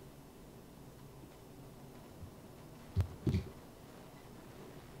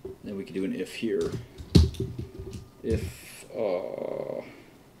 Then we could do an if here. If,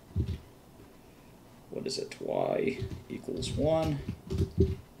 what is it, y equals 1.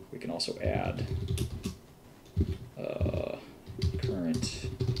 We can also add current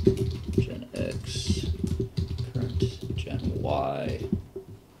gen x, current gen y.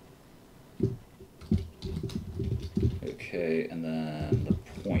 Okay, and then the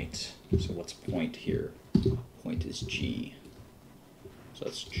point. So what's point here? Point is g. So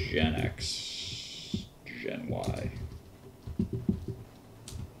that's gen x, gen y.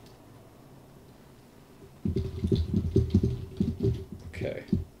 Okay.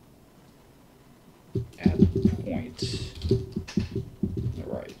 Add point.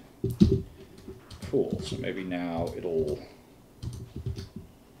 All right. Cool. So maybe now it'll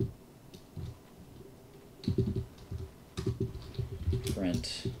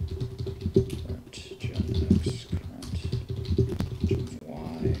print gen x, current gen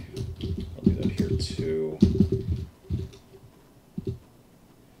y. I'll do that here too.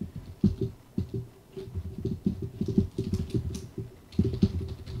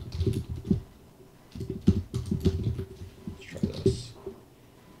 Let's try this.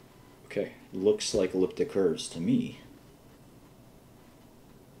 Okay, looks like elliptic curves to me.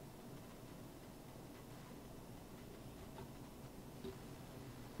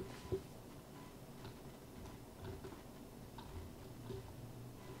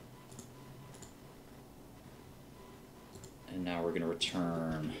 And now we're going to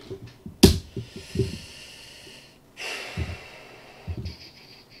return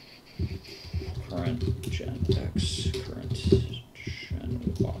current gen x, current gen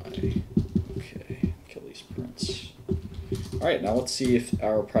y. Okay, kill these prints. All right, now let's see if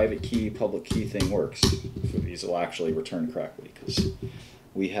our private key, public key thing works. If these will actually return correctly, because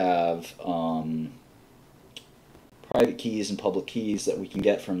we have private keys and public keys that we can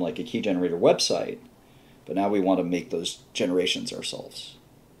get from like a key generator website. But now we want to make those generations ourselves.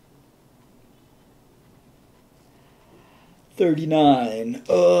 39.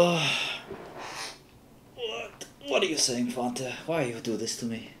 What are you saying, Fanta? Why you do this to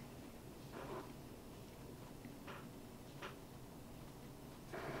me?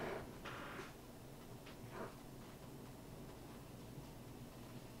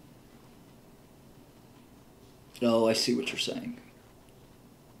 Oh, I see what you're saying.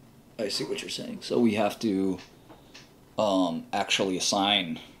 I see what you're saying. So we have to actually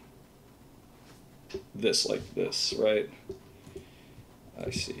assign this like this, right? I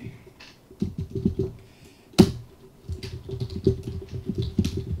see.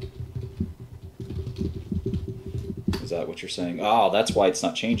 Is that what you're saying? Oh, that's why it's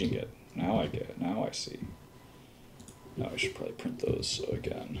not changing it. Now I get it. Now I see. Now I should probably print those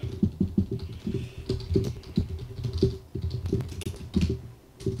again.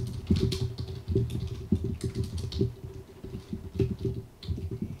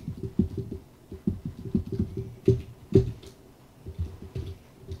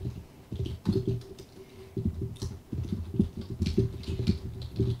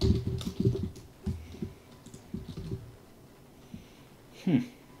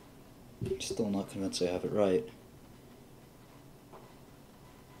 Still not convinced I have it right.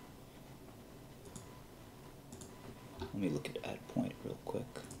 Let me look at add point real quick.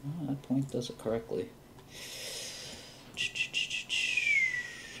 Oh, add point does it correctly.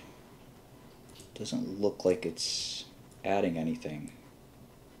 Doesn't look like it's adding anything.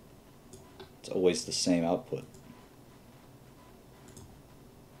 It's always the same output.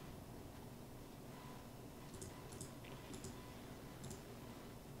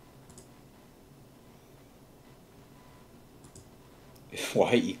 if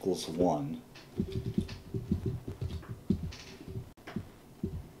y equals 1.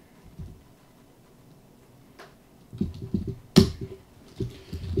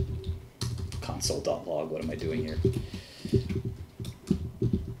 Console.log, what am I doing here?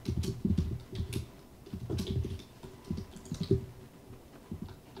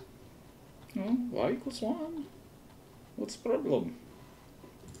 Oh, y equals 1. What's the problem?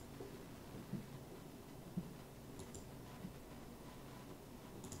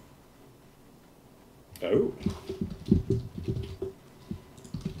 Oh.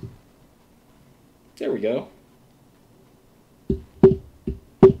 There we go.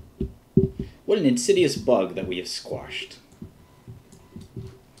 What an insidious bug that we have squashed.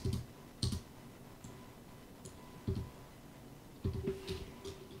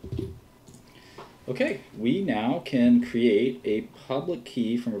 Okay, we now can create a public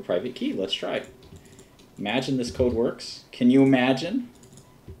key from a private key. Let's try. Imagine this code works. Can you imagine?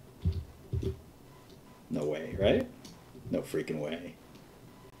 No way, right? No freaking way.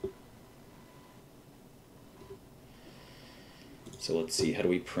 So let's see, how do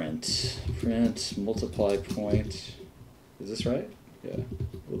we print? Print, multiply point. Is this right? Yeah.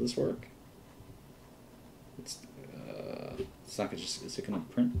 Will this work? It's not gonna just, is it gonna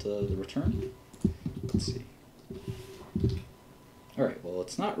print the return? Let's see. Alright, well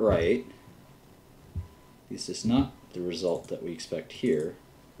it's not right. This is not the result that we expect here.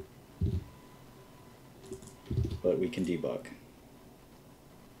 But we can debug.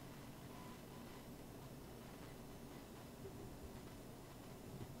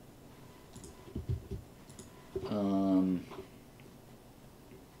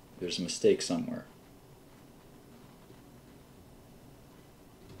 There's a mistake somewhere.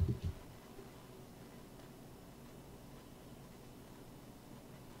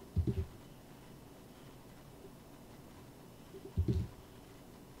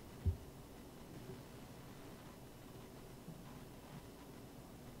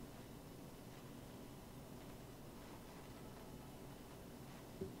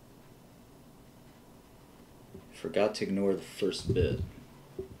 Forgot to ignore the first bit.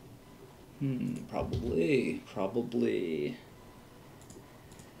 Probably.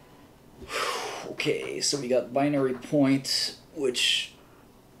 Okay, so we got binary point, which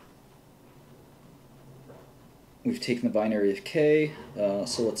we've taken the binary of k.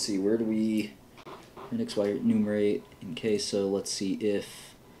 So let's see, where do we x, y enumerate in k? So let's see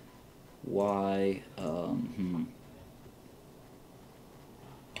if y.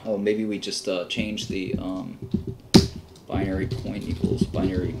 Oh, maybe we just change the binary point equals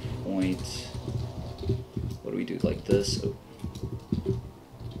binary point. What do we do, like this? Oh.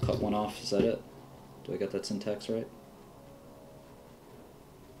 Cut one off, is that it? Do I get that syntax right?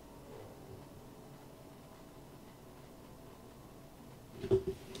 I'm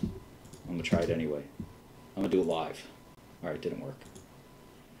gonna try it anyway. I'm gonna do it live. Alright, didn't work.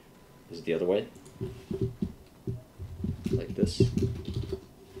 Is it the other way? Like this?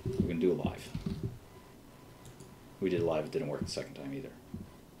 We're gonna do it live. We did it live, it didn't work the second time either.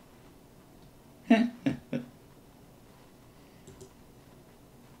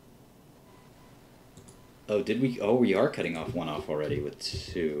 Oh, did we? Oh, we are cutting off one off already with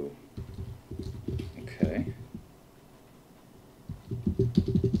 2. Okay.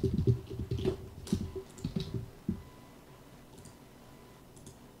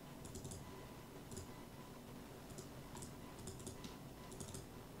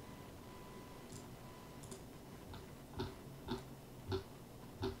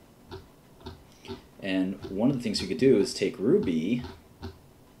 And one of the things we could do is take Ruby.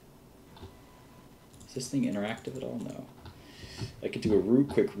 Is this thing interactive at all? No. I could do a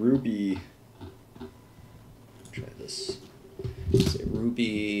quick Ruby. Try this. Say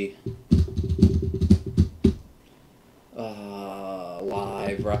Ruby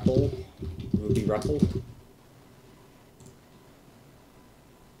live REPL. Ruby REPL.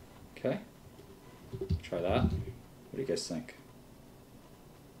 Okay. Try that. What do you guys think?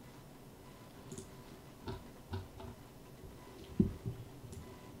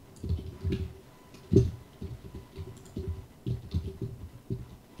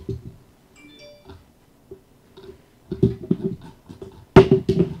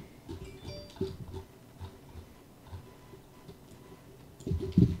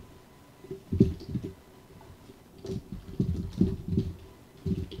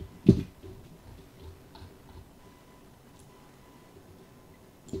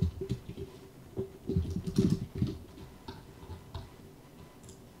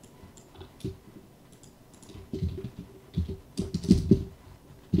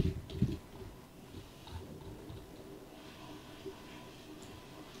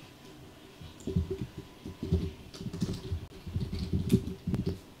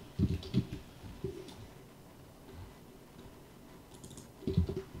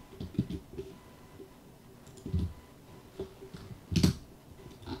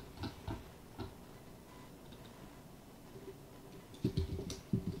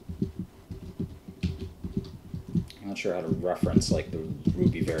 sure how to reference like the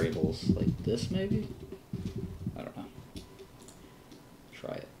Ruby variables like this maybe? I don't know.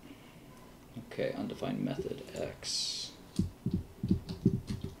 Try it. Okay, undefined method X.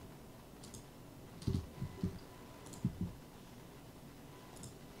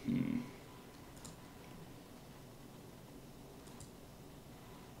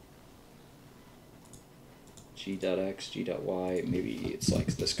 G.x, G.y, maybe it's like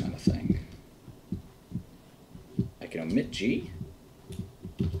this kind of thing. I can omit G?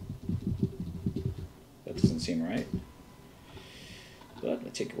 That doesn't seem right. But I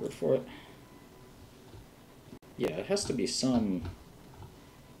take your word for it. Yeah, it has to be some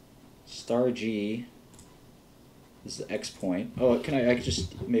star G is the X point. Oh, can I could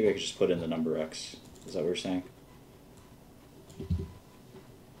just, maybe I could just put in the number X. Is that what you're saying?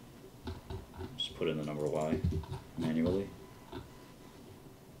 Just put in the number Y manually.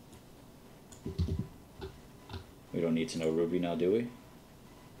 We don't need to know Ruby now, do we?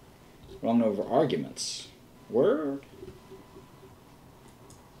 Wrong over arguments. Word.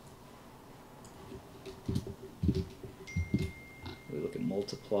 We look at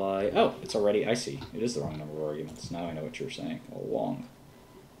multiply. Oh, it's already, I see. It is the wrong number of arguments. Now I know what you're saying all along.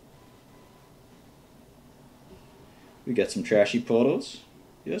 We got some trashy photos.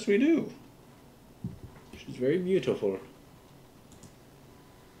 Yes, we do. She's very beautiful.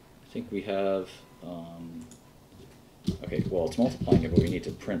 I think we have, okay, well, it's multiplying it, but we need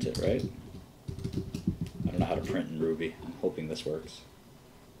to print it, right? I don't know how to print in Ruby. I'm hoping this works.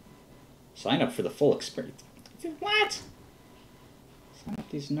 Sign up for the full experience. What? Sign up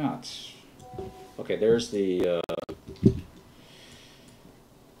these nuts. Okay, there's the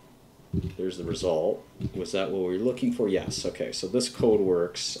result. Was that what we were looking for? Yes. Okay, so this code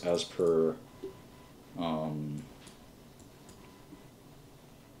works as per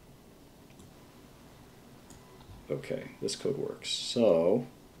okay, this code works. So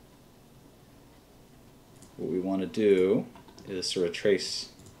what we want to do is sort of trace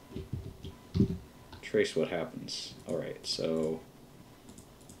what happens. All right, so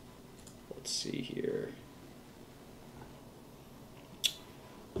let's see here.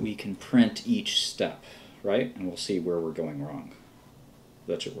 We can print each step, right? And we'll see where we're going wrong.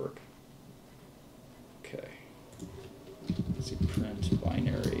 That should work. Okay. Let's see, print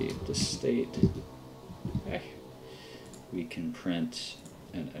binary the state. Okay. We can print,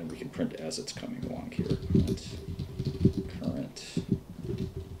 and we can print as it's coming along here. Print current.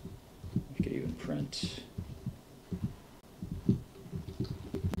 We could even print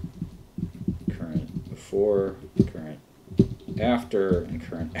current before, current after, and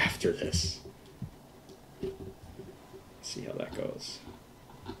current after this. See how that goes.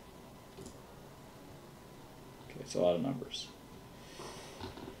 Okay, it's a lot of numbers.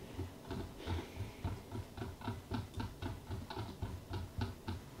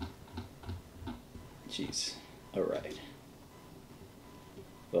 Jeez. All right.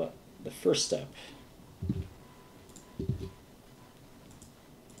 But the first step.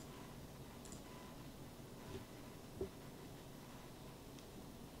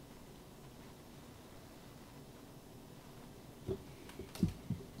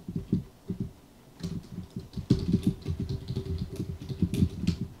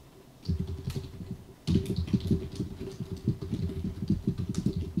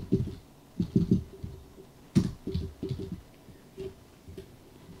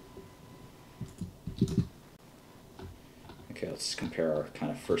 Okay, let's compare our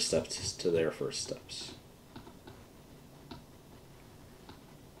kind of first steps to their first steps.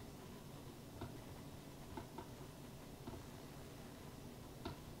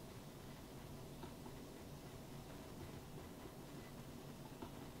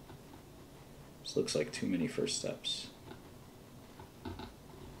 This looks like too many first steps.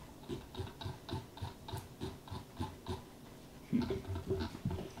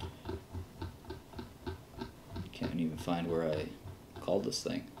 Can't even find where I called this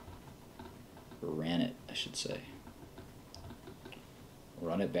thing. Or ran it, I should say.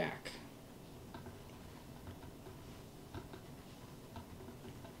 Run it back.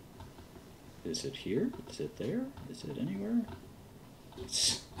 Is it here? Is it there? Is it anywhere?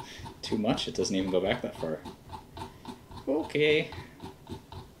 It's too much. It doesn't even go back that far. Okay.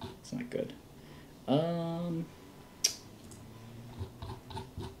 It's not good.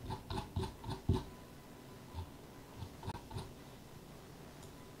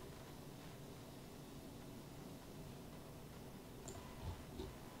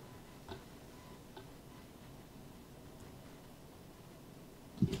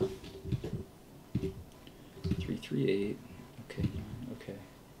 338. Okay, okay.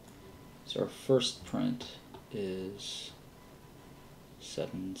 So our first print is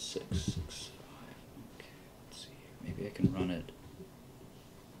 7665. Okay, let's see here. Maybe I can run it.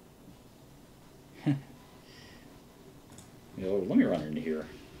 Let me run into here.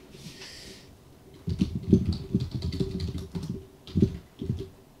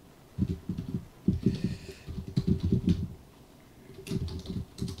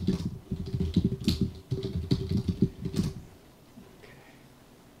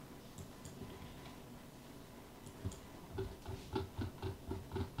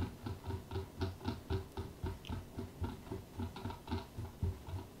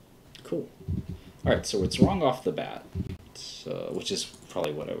 Cool. All right, so it's wrong off the bat, which is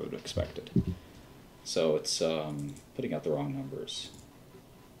probably what I would have expected. So it's putting out the wrong numbers.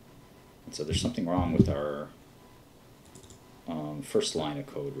 And so there's something wrong with our first line of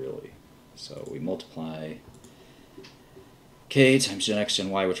code, really. So we multiply k times gen x, gen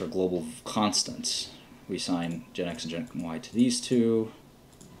y, which are global constants. We assign gen x and gen y to these two.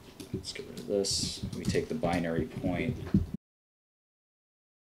 Let's get rid of this. We take the binary point.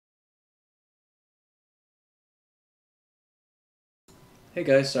 Hey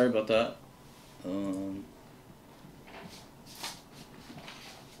guys, sorry about that.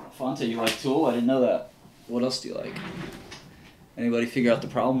 Fonte, you like Tool? I didn't know that. What else do you like? Anybody figure out the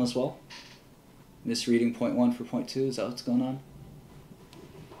problem as well? Misreading point 1 for point 2, is that what's going on?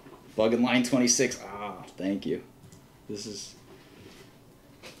 Bug in line 26, thank you. This is,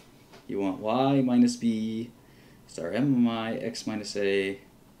 you want y minus b star mi x minus a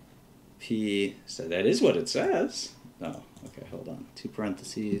p, so that is what it says. Oh, okay, hold on, 2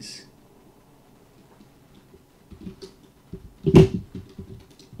 parentheses.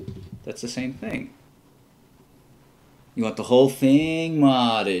 That's the same thing. You want the whole thing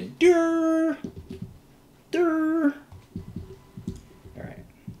modded. Durr! Durr! Alright.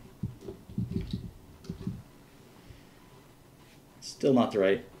 Still not the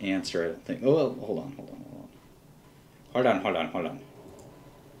right answer, I don't think. Oh, well, hold on. Hold on.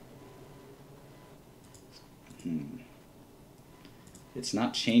 It's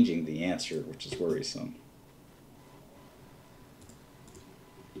not changing the answer, which is worrisome.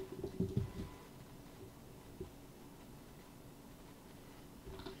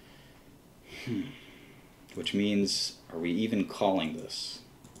 Which means, are we even calling this?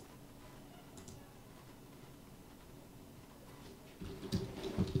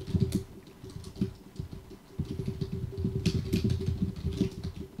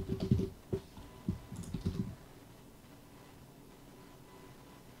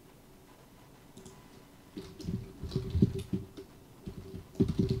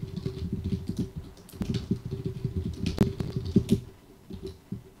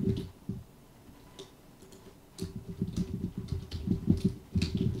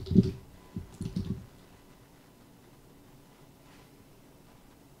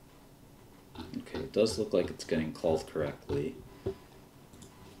 It does look like it's getting called correctly.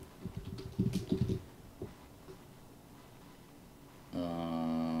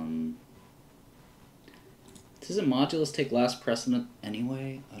 Doesn't modulus take last precedent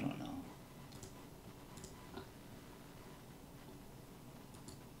anyway? I don't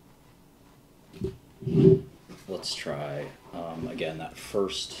know. Let's try. Again, that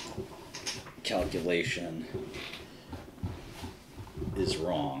first calculation is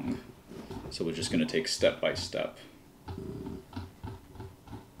wrong. So we're just going to take step by step.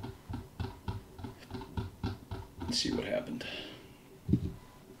 Let's see what happened.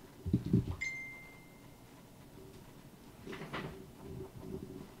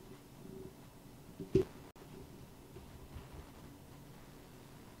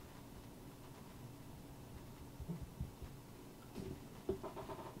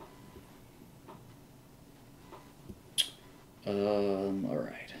 All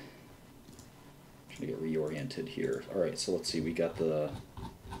right. Trying to get reoriented here. All right, so let's see. We got the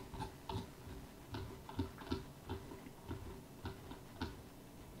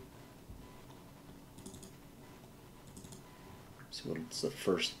so what's the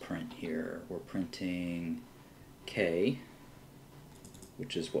first print here? We're printing k,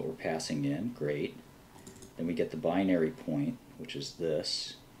 which is what we're passing in. Great. Then we get the binary point, which is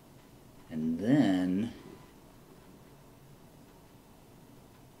this, and then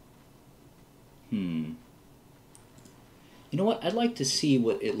you know what? I'd like to see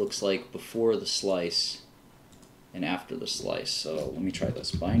what it looks like before the slice and after the slice. So let me try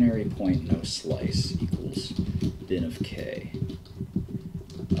this. Binary point no slice equals bin of k.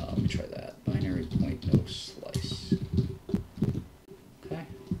 Let me try that. Binary point no slice. Okay.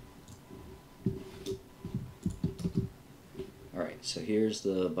 All right. So here's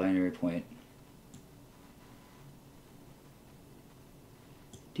the binary point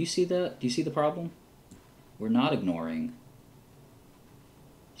Do you see that? Do you see the problem? We're not ignoring.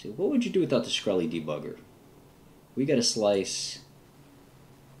 So what would you do without the Shkreli debugger? We got to slice.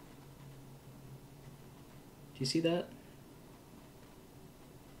 Do you see that?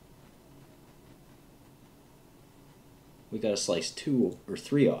 We got to slice 2 or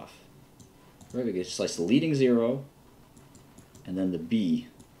 3 off. Right, we get to slice the leading 0, and then the B,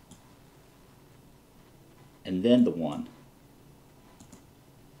 and then the 1.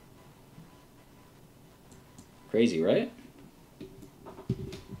 Crazy, right?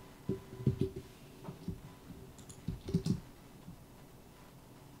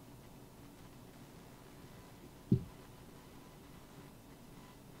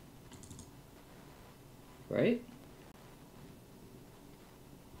 Right?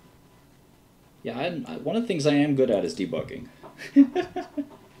 Yeah, one of the things I am good at is debugging.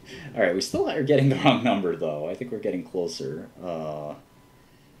 Alright, we still are getting the wrong number, though. I think we're getting closer.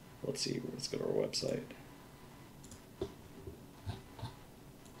 Let's see, let's go to our website.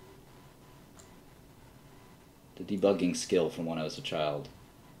 The debugging skill from when I was a child.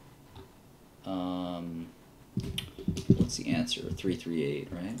 What's the answer? 338,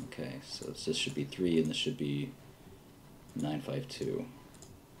 right? Okay, so this should be 3 and this should be 952.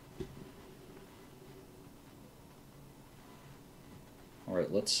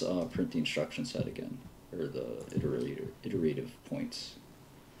 Alright, let's print the instruction set again, or the iterative points.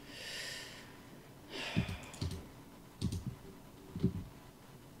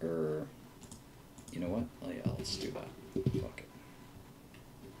 Or, you know what? Oh yeah, let's do that. Fuck it.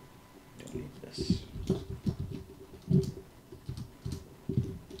 Don't need this.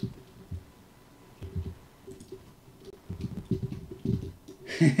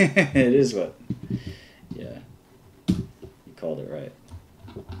 It is what? Yeah. You called it right.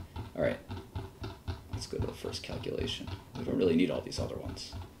 Alright. Let's go to the first calculation. We don't really need all these other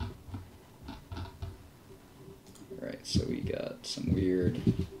ones. Alright, so we got some weird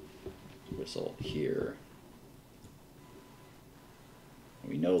result here.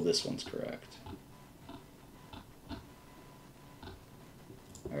 We know this one's correct.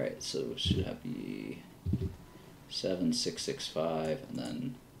 Alright, so should that be 7665, and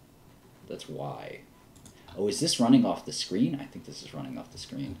then that's Y. Oh, is this running off the screen? I think this is running off the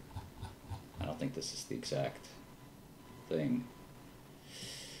screen. I don't think this is the exact thing.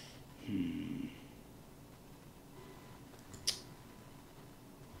 You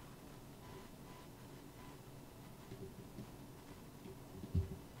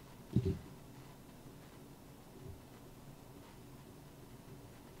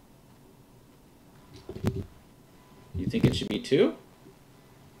think it should be 2?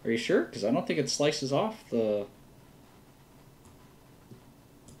 Are you sure? Because I don't think it slices off the...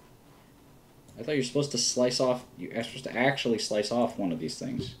 I thought you're supposed to slice off... You're supposed to actually slice off one of these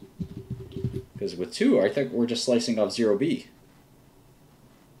things. Because with 2, I think we're just slicing off 0B.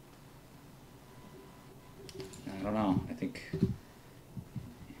 I don't know. I think...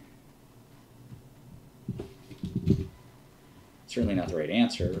 Certainly not the right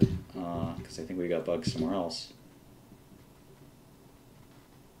answer. Because I think we got bugs somewhere else.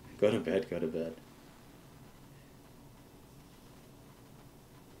 Go to bed, go to bed.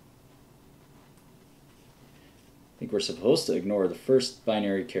 I think we're supposed to ignore the first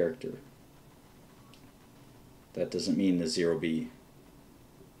binary character. That doesn't mean the 0B.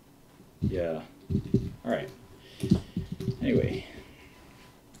 Yeah. Alright. Anyway.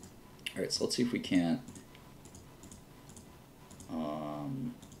 Alright, so let's see if we can't...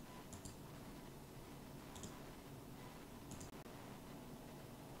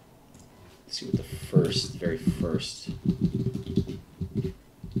 let's see what the very first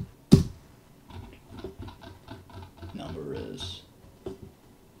number is.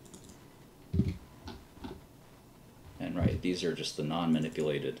 And right, these are just the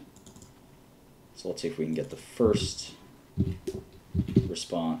non-manipulated. So let's see if we can get the first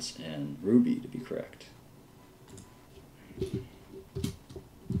response in Ruby to be correct.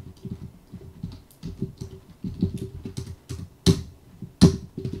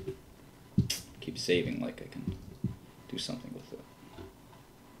 Keep saving like I can do something with it.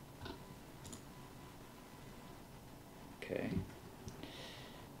 Okay.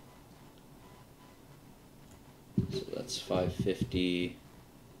 So that's 550,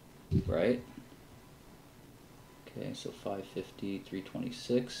 right? Okay, so 550,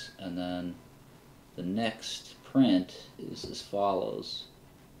 326, and then the next print is as follows.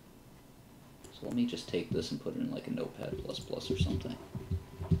 So let me just take this and put it in like a Notepad++ or something.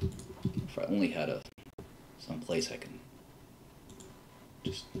 If I only had some place I can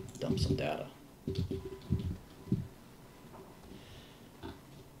just dump some data.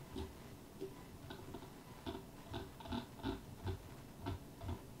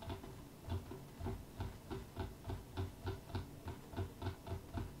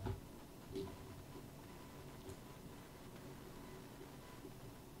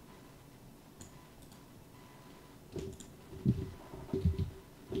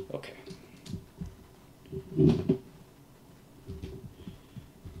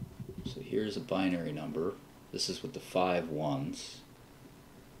 So here's a binary number. This is with the 5 ones.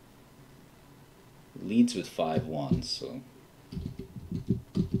 Leads with 5 ones, so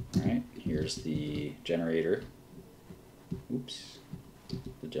alright, here's the generator. Oops.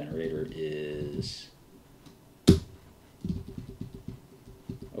 The generator is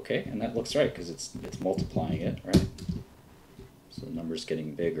okay, and that looks right because it's multiplying it, right? So the number's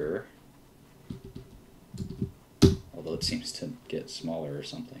getting bigger. Although it seems to get smaller or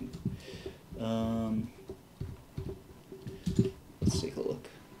something. Let's take a look.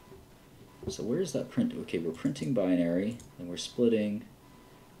 So where's that print? Okay, we're printing binary, and we're splitting,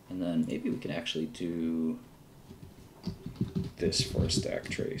 and then maybe we can actually do this for a stack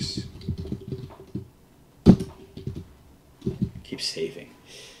trace. Keep saving.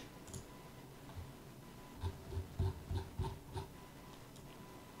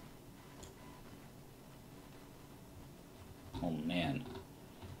 Oh man.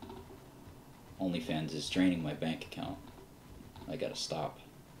 OnlyFans is draining my bank account. I gotta stop.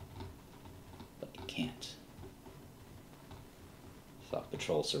 But you can't. Thought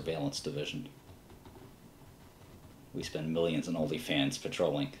Patrol Surveillance Division. We spend millions on OnlyFans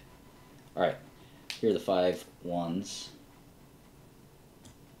patrolling. Alright, here are the 5 ones.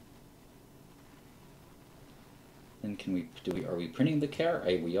 Then can we, are we printing the car?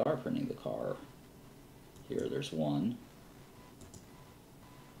 We are printing the car. Here, there's 1.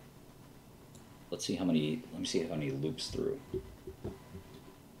 Let's see how many, let me see how many loops through.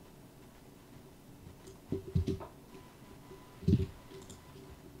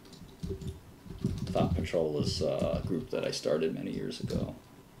 Thought Patrol is a group that I started many years ago.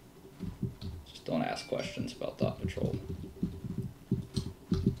 Just don't ask questions about Thought Patrol.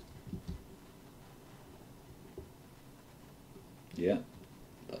 Yeah,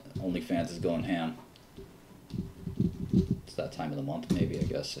 OnlyFans is going ham. It's that time of the month, maybe, I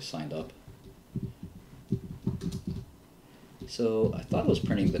guess. I signed up. So I thought I was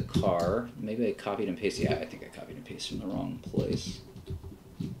printing the car. Maybe I copied and pasted. Yeah, I think I copied and pasted from the wrong place.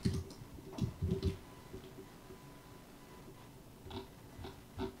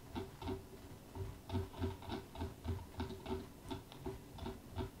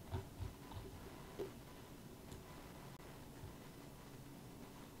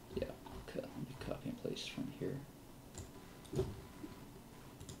 Yeah, okay, let me copy and paste from here.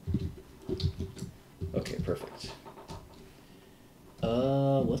 Okay, perfect.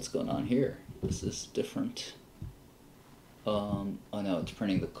 What's going on here? This is different. Oh no, it's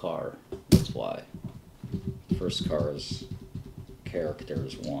printing the car. That's why. First car is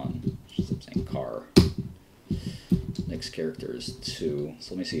characters 1. Just I'm saying car. Next character is 2.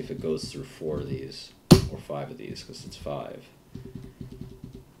 So let me see if it goes through 4 of these or 5 of these because it's 5.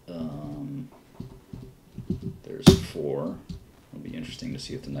 There's 4. It'll be interesting to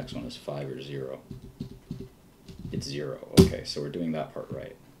see if the next one is 5 or 0. It's 0. Okay, so we're doing that part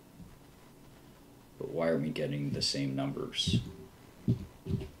right. But why are we getting the same numbers?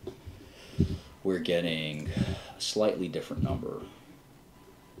 We're getting a slightly different number.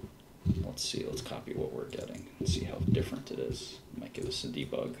 Let's see, let's copy what we're getting and see how different it is. It might give us a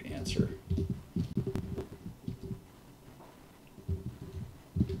debug answer.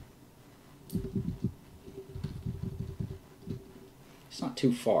 It's not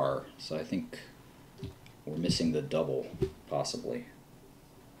too far, so I think we're missing the double, possibly.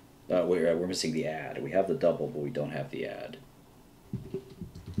 We're missing the add. We have the double, but we don't have the add.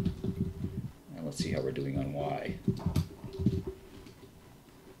 And let's see how we're doing on Y.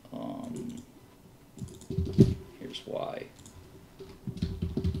 Here's Y.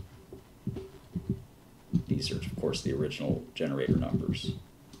 These are, of course, the original generator numbers.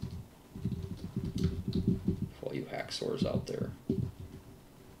 For all you hacksaws out there.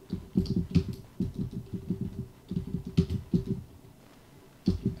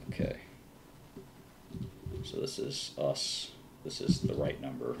 Okay. So this is us. This is the right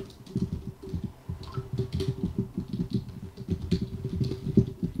number.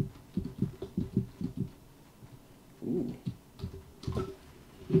 Ooh.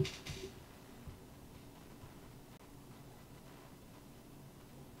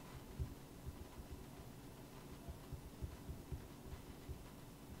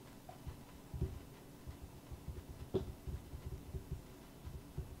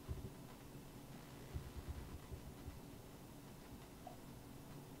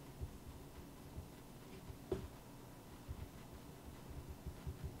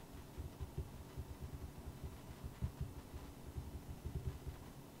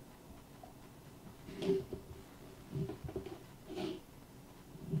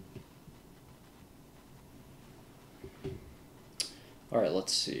 Alright,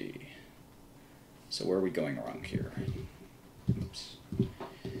 let's see. So where are we going wrong here? Oops.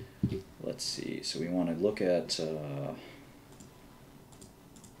 Let's see. So we want to look at... you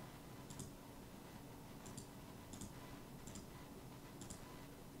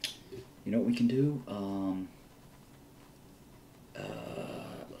know what we can do? How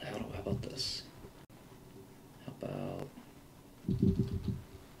about this? How about...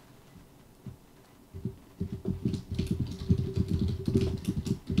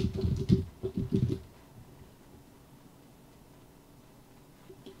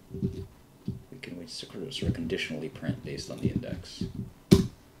 we sort of conditionally print based on the index.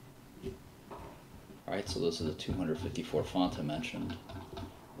 Alright, so those are the 254 fonts I mentioned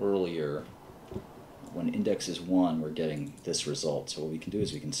earlier. When index is 1, we're getting this result. So what we can do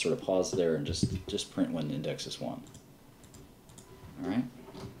is we can sort of pause there and just print when index is 1. Alright?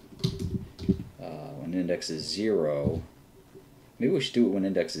 When index is 0, maybe we should do it when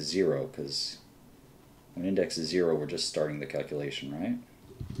index is 0, because when index is 0, we're just starting the calculation, right?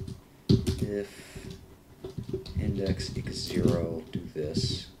 If index equals 0, do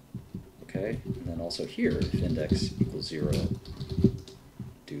this. Okay? And then also here, if index equals 0,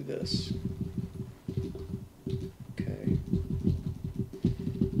 do this. Okay?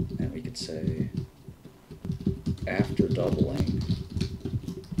 And we could say, after doubling,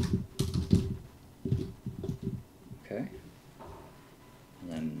 okay? And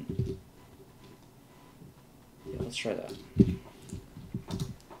then, yeah, let's try that.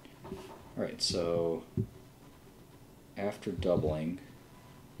 Alright, so after doubling,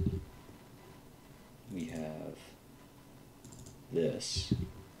 we have this.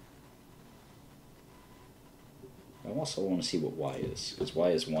 I also want to see what y is, because y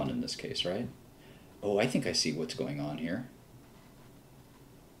is 1 in this case, right? Oh, I think I see what's going on here.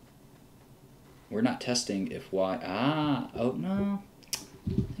 We're not testing if y... oh no.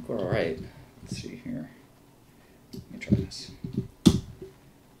 I think we're alright. Let's see here. Let me try this.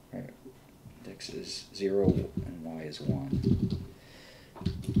 Alright. Index is 0 and y is 1.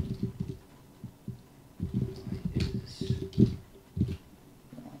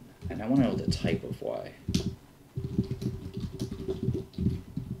 And I want to know the type of y.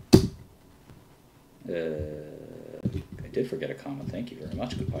 I did forget a comma. Thank you very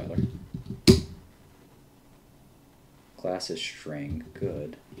much, compiler. Class is string.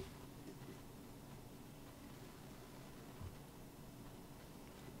 Good.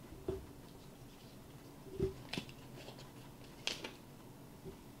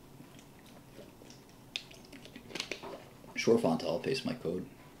 Sure, font, I'll paste my code.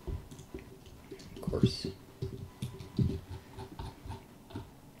 Of course.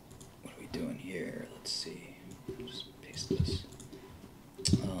 What are we doing here? Let's see. Just paste this.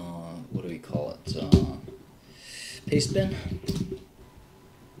 What do we call it? Paste bin?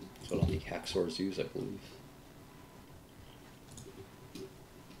 That's what all the hacksaws use, I believe.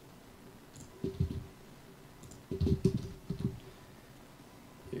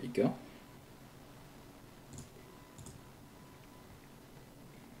 There you go.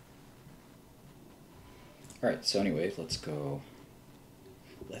 Alright, so anyway, let's go.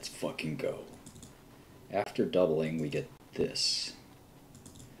 Let's fucking go. After doubling, we get this.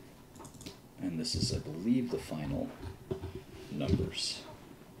 And this is, I believe, the final numbers.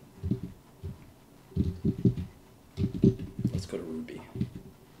 Let's go to Ruby.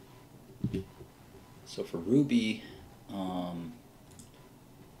 So for Ruby,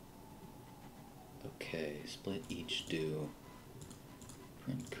 okay, split each do,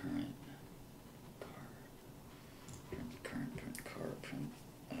 print current,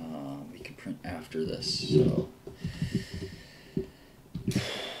 we can print after this, so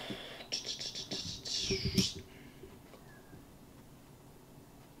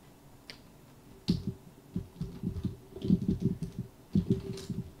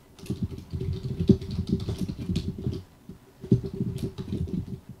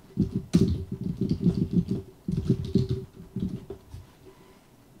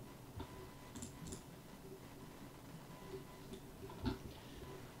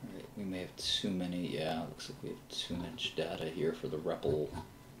too many, yeah, looks like we have too much data here for the REPL,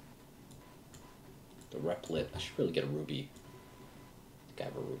 the replit. I should really get a Ruby. I think I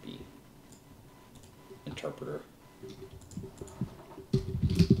have a Ruby interpreter.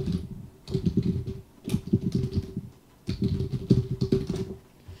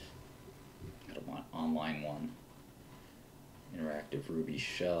 I don't want online one. Interactive Ruby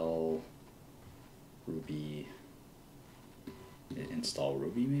shell, Ruby, install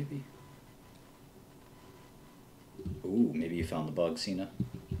Ruby maybe? Ooh, maybe you found the bug, Cena.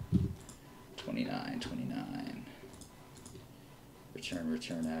 29.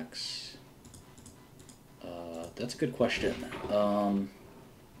 return x. That's a good question.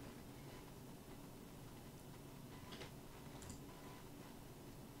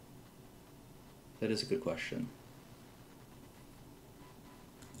 That is a good question.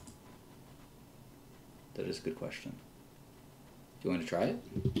 That is a good question. Do you want to try it?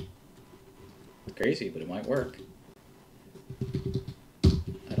 It's crazy, but it might work.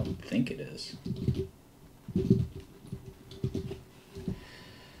 I don't think it is.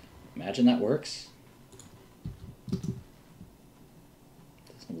 Imagine that works.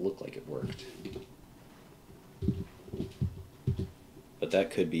 Doesn't look like it worked. But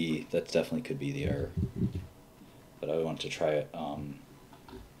that definitely could be the error. But I want to try it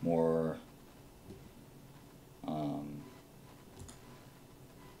more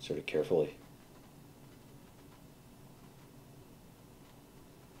sort of carefully.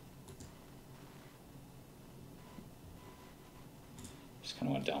 Just kind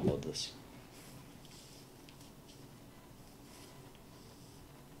of want to download this.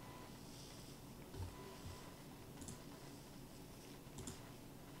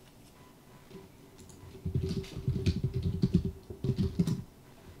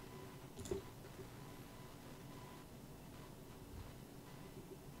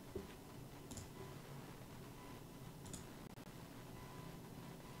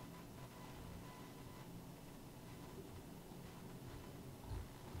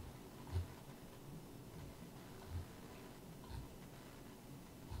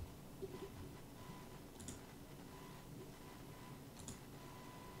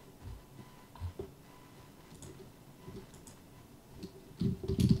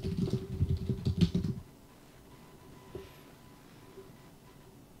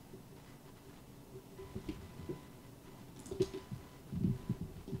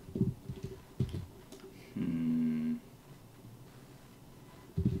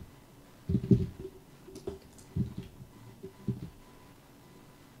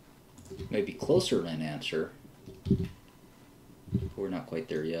 Maybe closer to an answer. We're not quite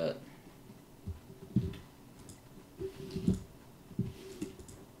there yet.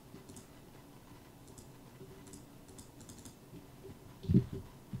 Let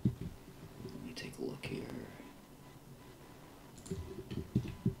me take a look here.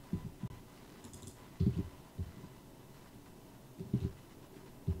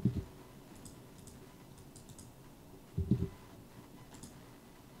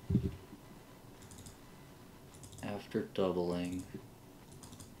 After doubling,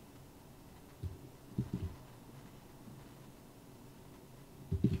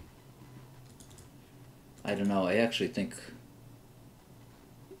 I don't know. I actually think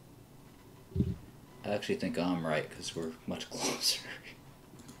I'm right because we're much closer,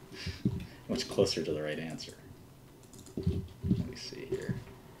 much closer to the right answer. Let me see here.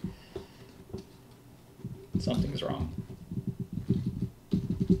 Something's wrong.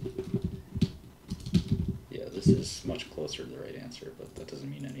 This is much closer to the right answer, but that doesn't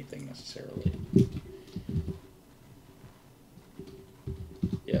mean anything necessarily.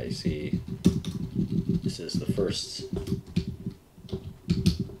 Yeah, you see, this is the first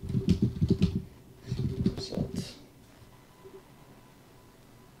result.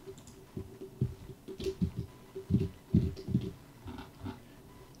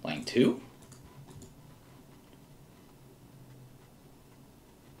 Line 2?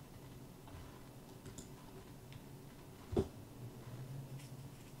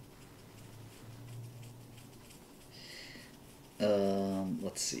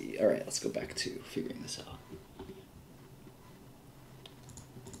 Let's see. All right, let's go back to figuring this out.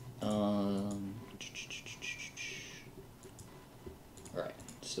 All right,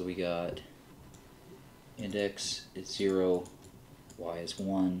 so we got index is 0, y is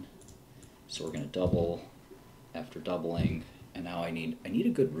 1, so we're going to double after doubling, and now I need a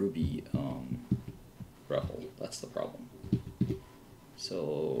good Ruby REPL. That's the problem.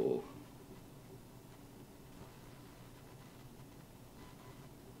 So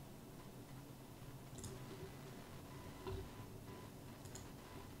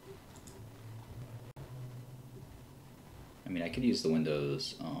I mean, I could use the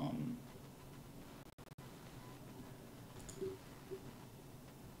Windows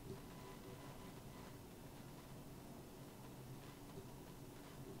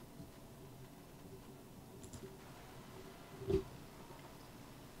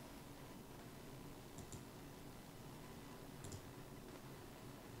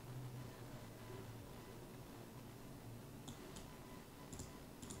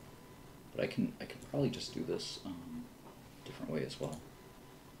but I can probably just do this different way as well.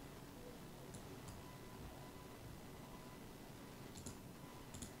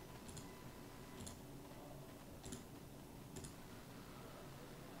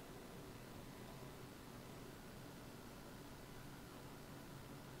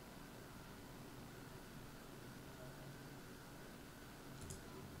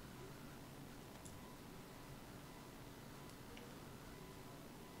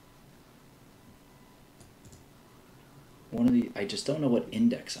 one of the. I just don't know what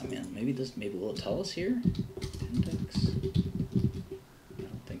index I'm in. Maybe will it tell us here? Index. I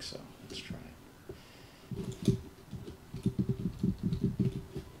don't think so. Let's try.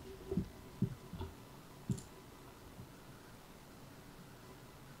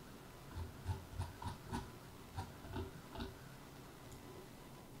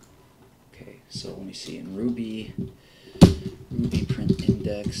 Okay, so let me see in Ruby print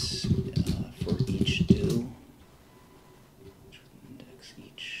index for each do. Index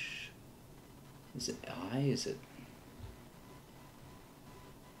each. Is it I? Is it?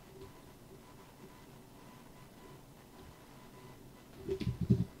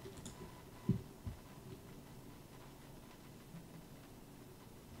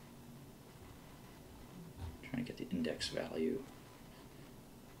 Trying to get the index value.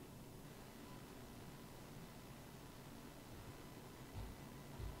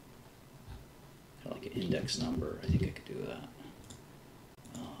 Like an index number, I think I could do that.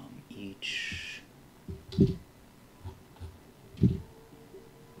 Each.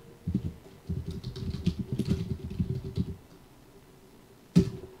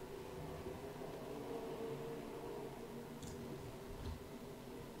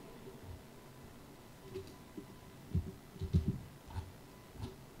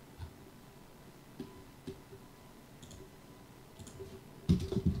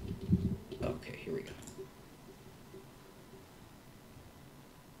 Okay, here we go.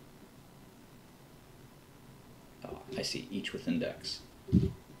 Oh, I see each with index. Let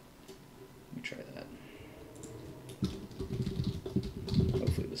me try that.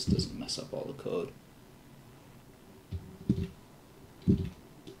 Hopefully this doesn't mess up all the code.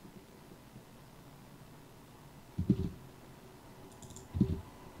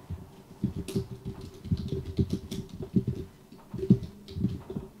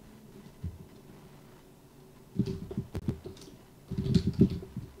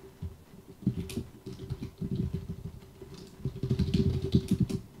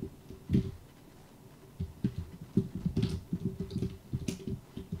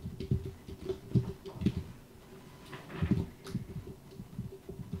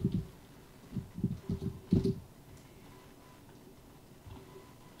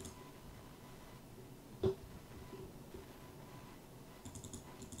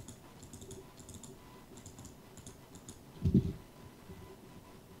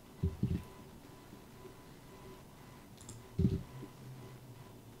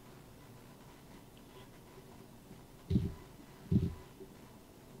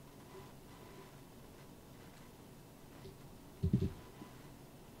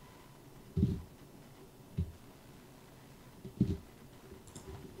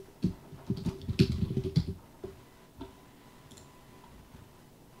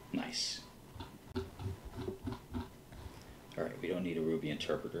 Nice. All right, we don't need a Ruby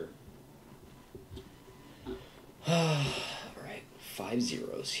interpreter. All right, 5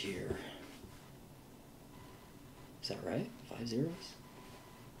 zeros here. Is that right? 5 zeros?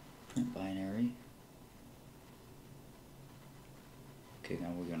 Print binary. Okay,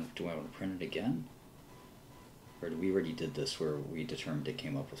 now we're gonna. Do I want to print it again? Or we already did this where we determined it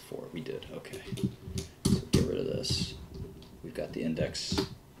came up with 4. We did. Okay. So get rid of this. We've got the index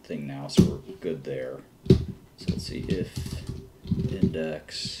thing now, so we're good there. So let's see if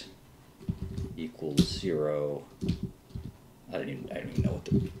index equals 0. I don't even know what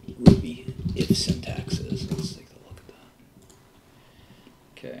the Ruby if syntax is. Let's take a look at that.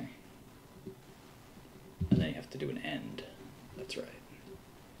 Okay. And then you have to do an end. That's right.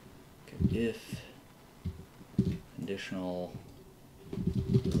 Okay. If conditional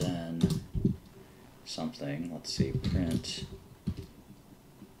then something. Let's see, print.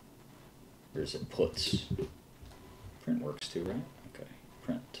 Or is it puts? Print works too, right? Okay,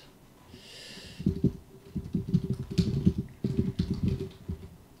 print.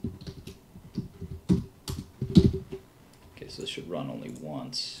 Okay, so this should run only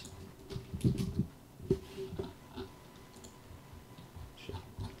once.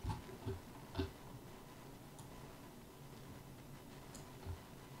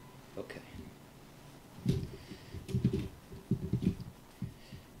 Okay.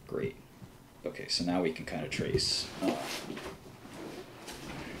 Great. Okay, so now we can kind of trace.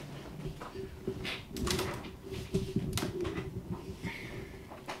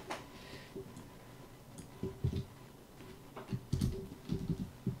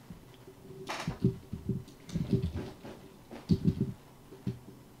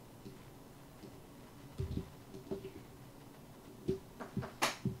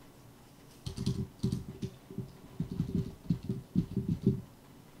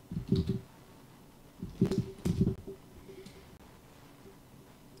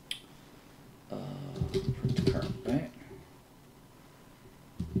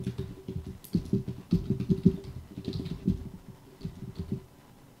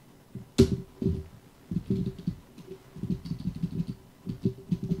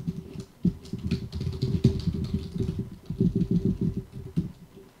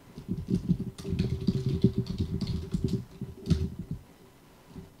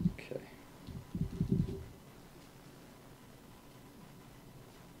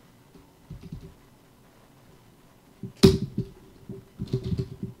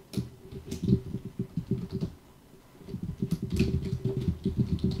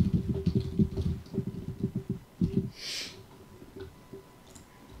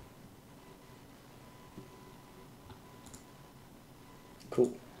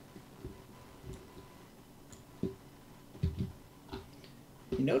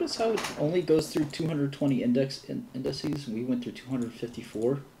 You notice how it only goes through 220 indices, and we went through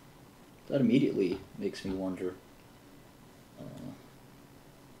 254? That immediately makes me wonder.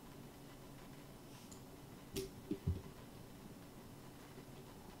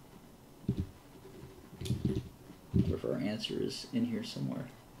 Wonder if our answer is in here somewhere.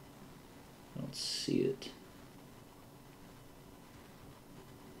 I don't see it.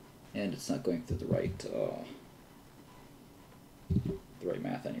 And it's not going through the right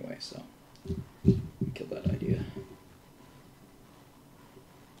math anyway, so kill that idea.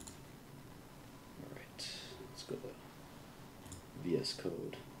 Alright, let's go to VS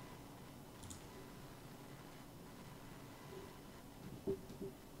Code.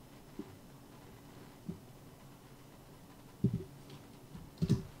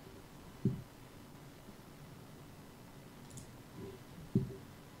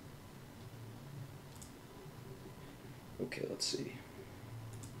 Okay, let's see.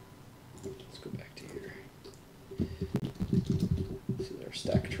 Let's go back to here. This is our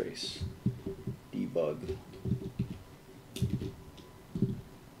stack trace. Debug.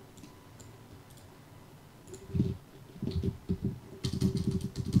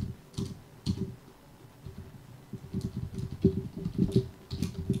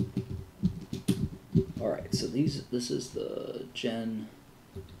 Alright, so this is the gen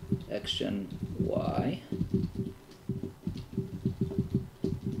x gen y.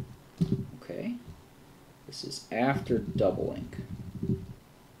 Okay. This is after doubling.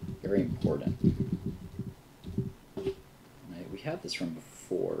 Very important. Right, we had this from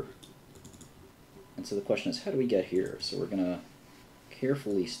before. And so the question is, how do we get here? So we're going to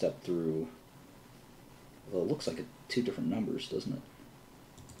carefully step through. Well, it looks like two different numbers, doesn't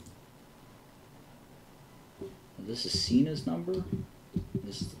it? This is Cena's number.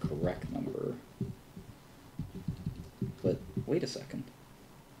 This is the correct number. But wait a second.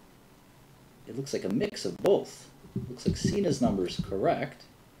 It looks like a mix of both. It looks like Cena's number is correct,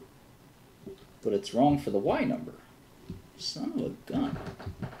 but it's wrong for the Y number. Son of a gun.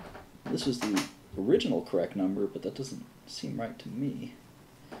 This was the original correct number, but that doesn't seem right to me.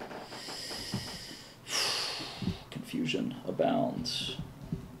 Confusion abounds.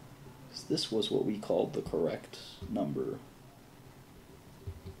 This was what we called the correct number.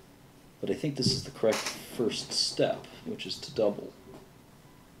 But I think this is the correct first step, which is to double.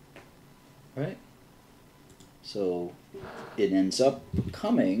 Right? So it ends up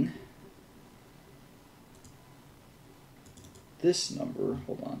becoming this number.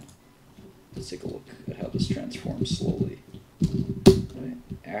 Hold on. Let's take a look at how this transforms slowly. Right?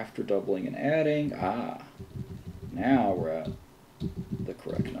 After doubling and adding, now we're at the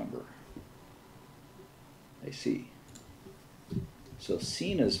correct number. I see. So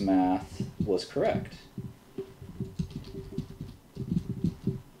Cena's math was correct.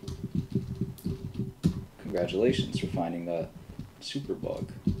 Congratulations for finding that super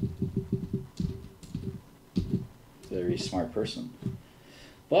bug. Very smart person.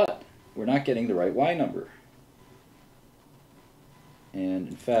 But we're not getting the right Y number. And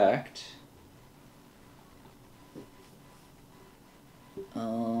in fact,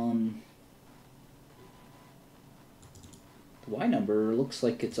 the Y number looks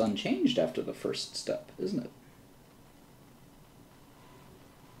like it's unchanged after the first step, isn't it?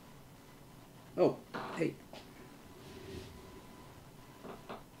 Oh, hey.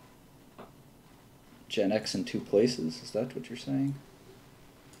 Gen X in two places, is that what you're saying?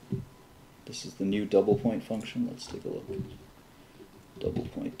 This is the new double point function. Let's take a look. Double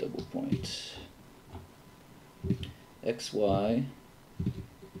point, double point. XY.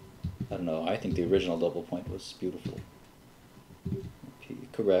 I don't know, I think the original double point was beautiful. Okay,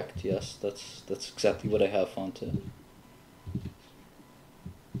 correct, yes, that's exactly what I have, Fonte.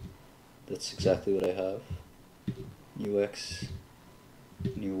 That's exactly what I have. New X,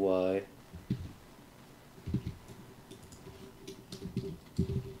 new Y.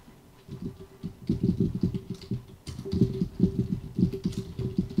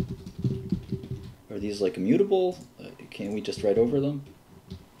 Are these like immutable? Can we just write over them?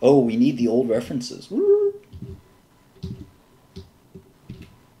 Oh, we need the old references. Woo!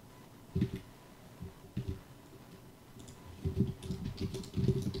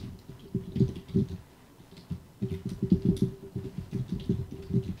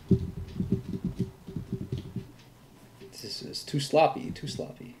 This is too sloppy, too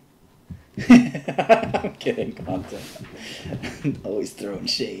sloppy. I'm kidding, content. Always throwing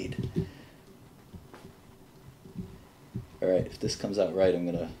shade. Alright, if this comes out right, I'm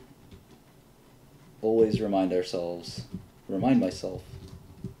gonna always remind myself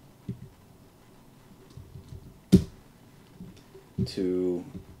to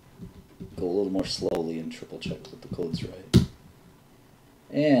go a little more slowly and triple check that the code's right.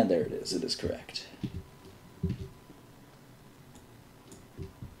 And there it is correct.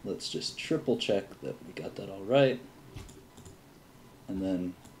 Let's just triple check that we got that all right, and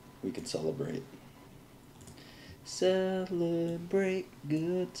then we can celebrate. Celebrate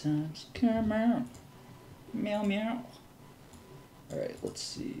good times, come on, meow meow. Alright, let's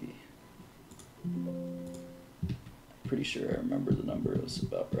see. Pretty sure I remember the number was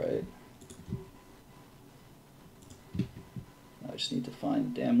about right. I just need to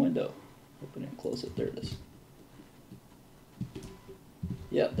find the damn window. Open it and close it. There it is.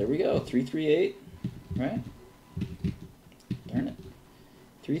 Yeah, there we go. 338, right? Darn it.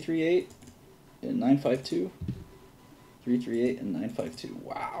 338 and 952. 338 and 952.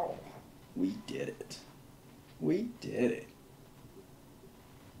 Wow. We did it. We did it.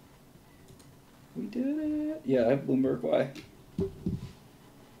 We did it. Yeah, I have Bloomberg Y.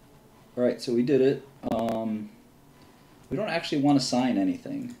 Alright, so we did it. We don't actually want to sign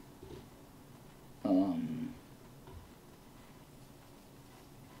anything.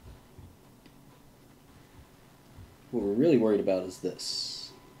 What we're really worried about is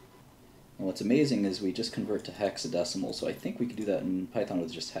this. And what's amazing is we just convert to hexadecimal, so I think we could do that in Python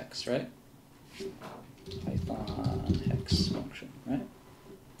with just hex, right? Python hex function, right?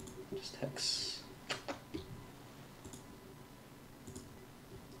 Just hex.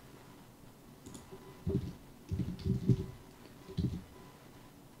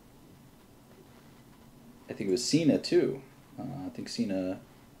 I think it was Cena too. I think Cena, I don't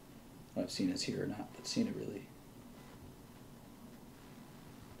know if Cena's here or not, but Cena really.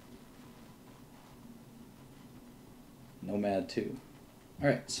 Nomad too.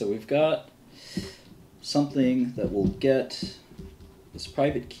 Alright, so we've got something that will get this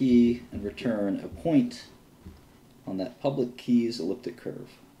private key and return a point on that public key's elliptic curve.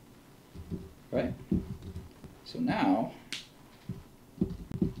 Right? So now,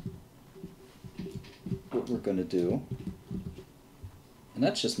 what we're going to do, and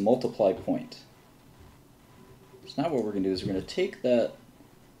that's just multiply point. So now what we're going to do is we're going to take that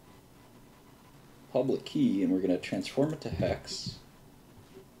public key and we're going to transform it to hex.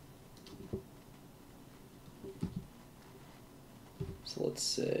 So let's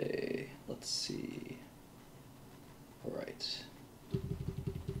say, let's see, all right.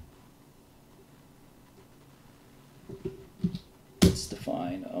 Let's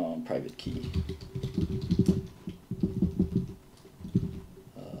define private key.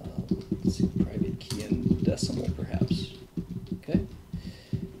 Let's see, private key in decimal perhaps. Okay,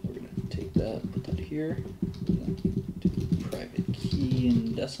 we're going to take that, put that here. We're going to do private key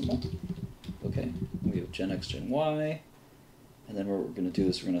in decimal. Okay, we have gen x, gen y. And then what we're going to do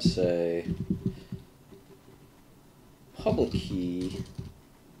is we're going to say public key,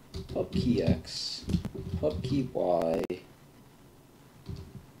 pub key x, pub key y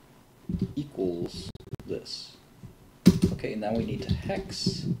equals this. Okay, now we need to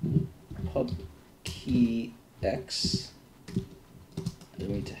hex pub key x, and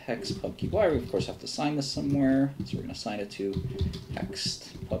we need to hex pub key y. We of course have to sign this somewhere, so we're going to sign it to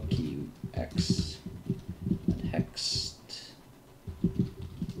hexed pub key x and hexed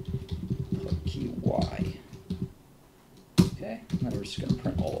pub key y. Okay, now we're just going to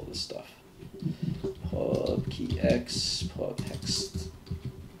print all of this stuff. Pub key x, pub hexed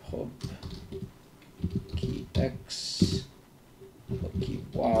pub key x, pub key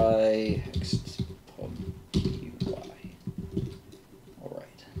y, hexed pub key y. All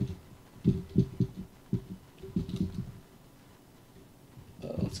right.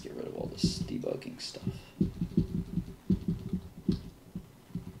 Let's get rid of all this debugging stuff.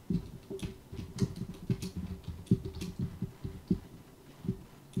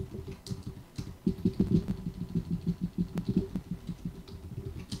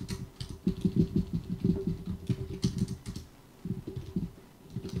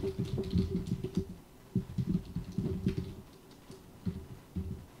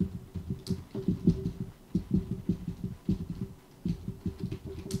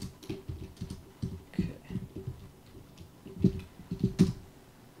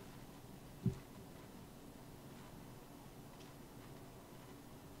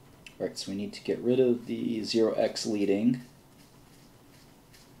 Alright, so we need to get rid of the 0x leading.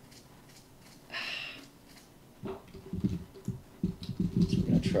 So we're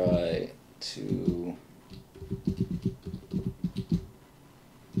going to try to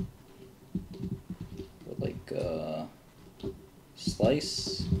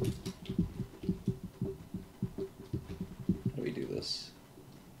slice. How do we do this?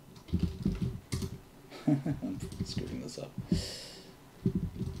 I'm screwing this up.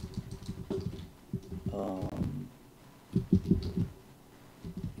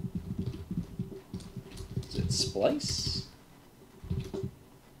 Is it splice?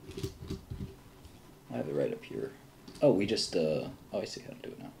 I have it right up here. Oh, we just, oh, I see how to do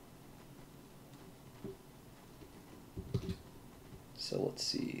it now. So let's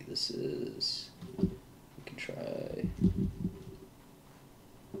see, this is, we can try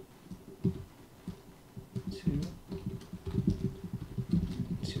 2,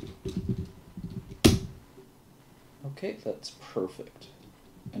 2. Okay, that's perfect.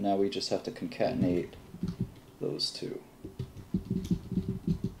 And now we just have to concatenate those two.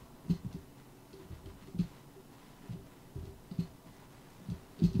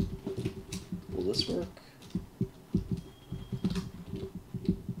 Will this work?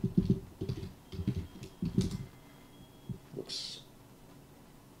 Looks,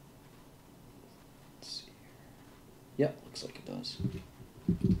 let's see here. Yep, looks like it does.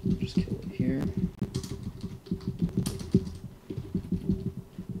 Just kill it here.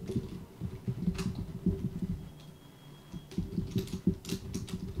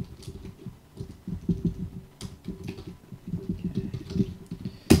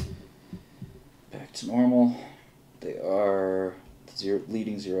 Back to normal. They are, the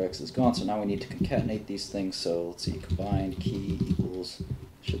leading 0x is gone, so now we need to concatenate these things. So let's see, combined key equals,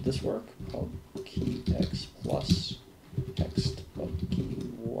 should this work? Pub key x plus hex pub key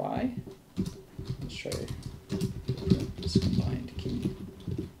y. Let's try this combined key.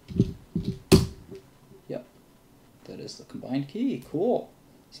 Yep, that is the combined key. Cool.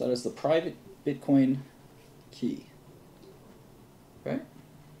 So that is the private Bitcoin key. Right?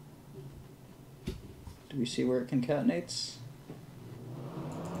 Do we see where it concatenates?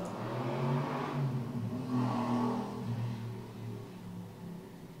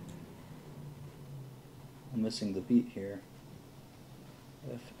 I'm missing the beat here.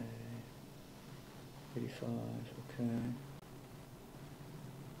 FA 85, okay.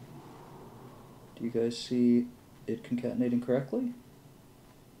 Do you guys see it concatenating correctly?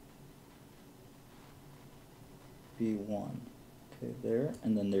 B1. Okay, there,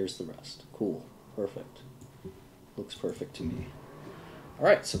 and then there's the rest. Cool. Perfect. Looks perfect to me.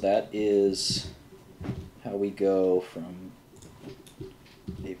 Alright, so that is how we go from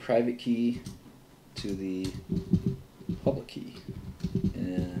a private key to the public key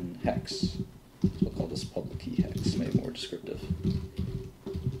in hex. So we'll call this public key hex, maybe more descriptive.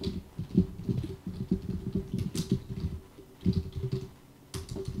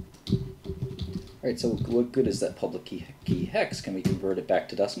 Alright, so what good is that public key hex? Can we convert it back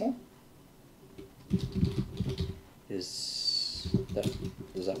to decimal?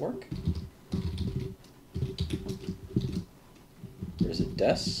 Does that work? Or is it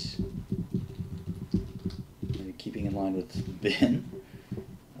des? Maybe keeping in line with bin.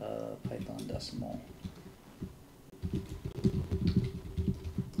 Python decimal.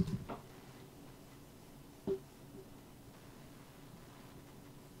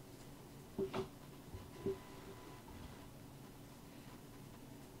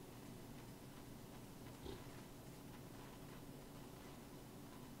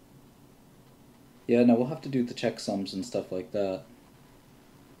 Yeah, no, we'll have to do the checksums and stuff like that.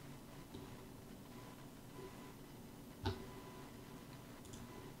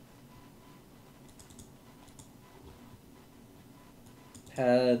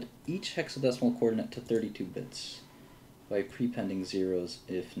 Pad each hexadecimal coordinate to 32 bits by prepending zeros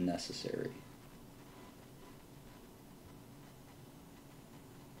if necessary.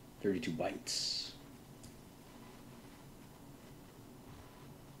 32 bytes.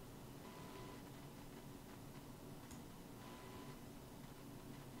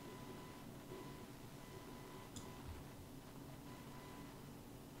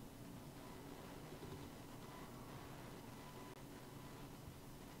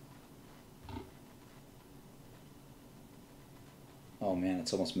 Oh man,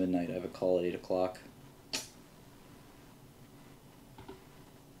 it's almost midnight. I have a call at 8 o'clock.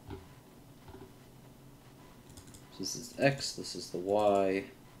 This is X, this is the Y.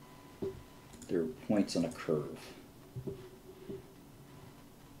 They're points on a curve.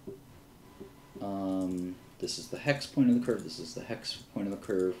 This is the hex point of the curve, this is the hex point of the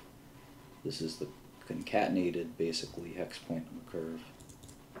curve. This is the concatenated, basically, hex point on the curve.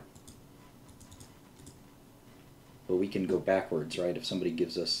 But we can go backwards, right? If somebody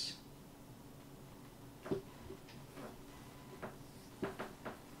gives us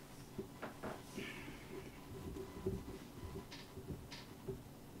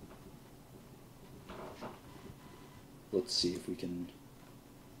let's see if we can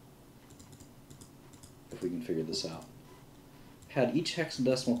figure this out. had each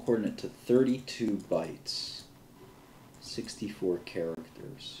hexadecimal coordinate to 32 bytes, 64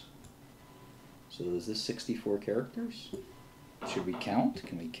 characters. So is this 64 characters? Should we count?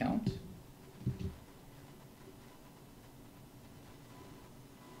 Can we count?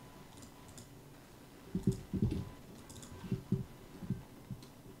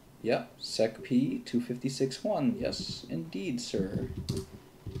 Yep, sec p 256.1. Yes, indeed, sir.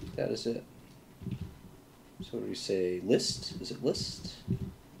 That is it. So what do we say? List? Is it list?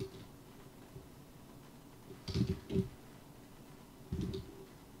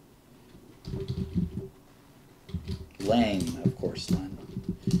 Lang, of course, Lang.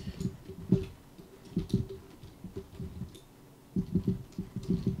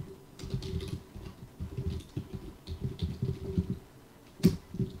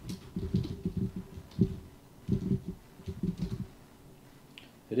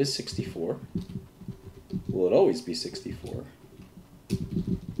 It is 64. Will it always be 64?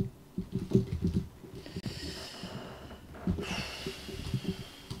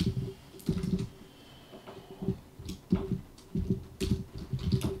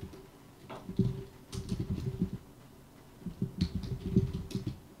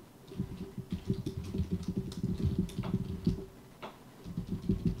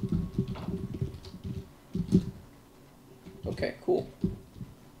 Okay, cool.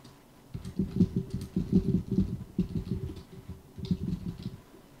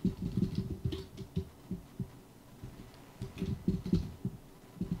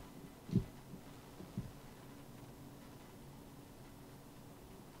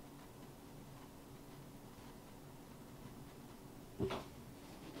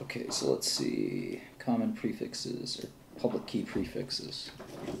 Okay, so let's see. Common prefixes or public key prefixes.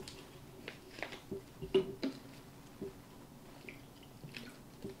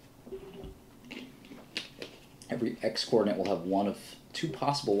 Every x coordinate will have one of two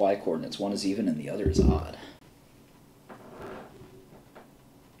possible y coordinates. One is even and the other is odd.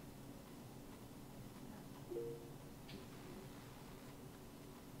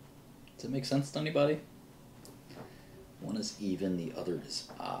 Does it make sense to anybody? One is even, the other is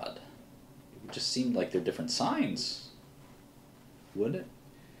odd. It just seemed like they're different signs. Wouldn't it?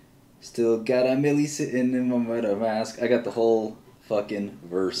 Still got a Millie sitting in my mother mask. I got the whole fucking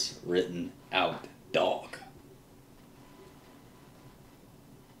verse written out, dog.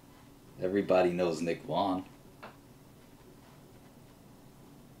 Everybody knows Nick Vaughn.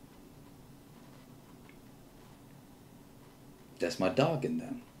 That's my dog in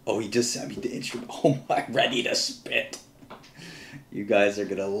them. Oh, he just sent me the instrument. Oh my, ready to spit. You guys are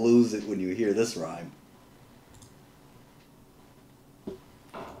gonna lose it when you hear this rhyme.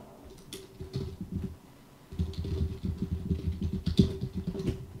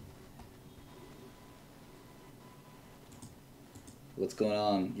 What's going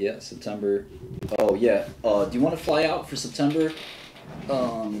on? Yeah, September. Oh yeah. Do you want to fly out for September?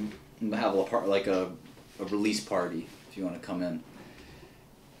 Have a release party if you want to come in.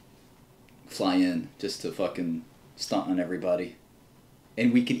 Fly in just to fucking stunt on everybody.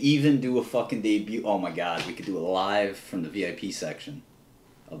 And we could even do a fucking debut. Oh my god, we could do a live from the VIP section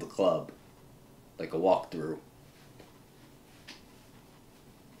of the club. Like a walkthrough.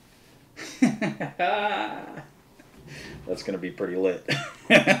 That's gonna be pretty lit.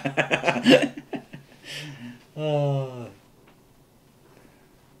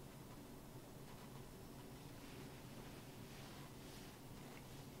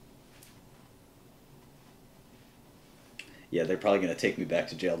 Yeah, they're probably gonna take me back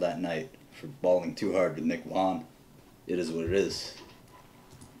to jail that night for balling too hard with Nick Vaughn. It is what it is.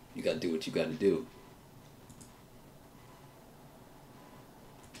 You gotta do what you gotta do.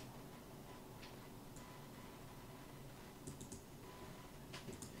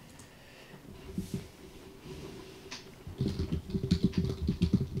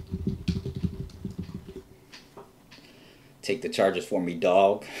 Take the charges for me,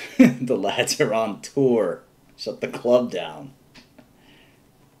 dog. The lads are on tour. Shut the club down.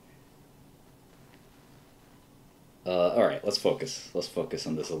 Alright, let's focus. Let's focus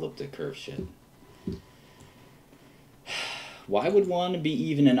on this elliptic curve shit. Why would one be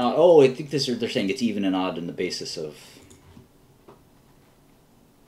even and odd? Oh, I think they're saying it's even and odd on the basis of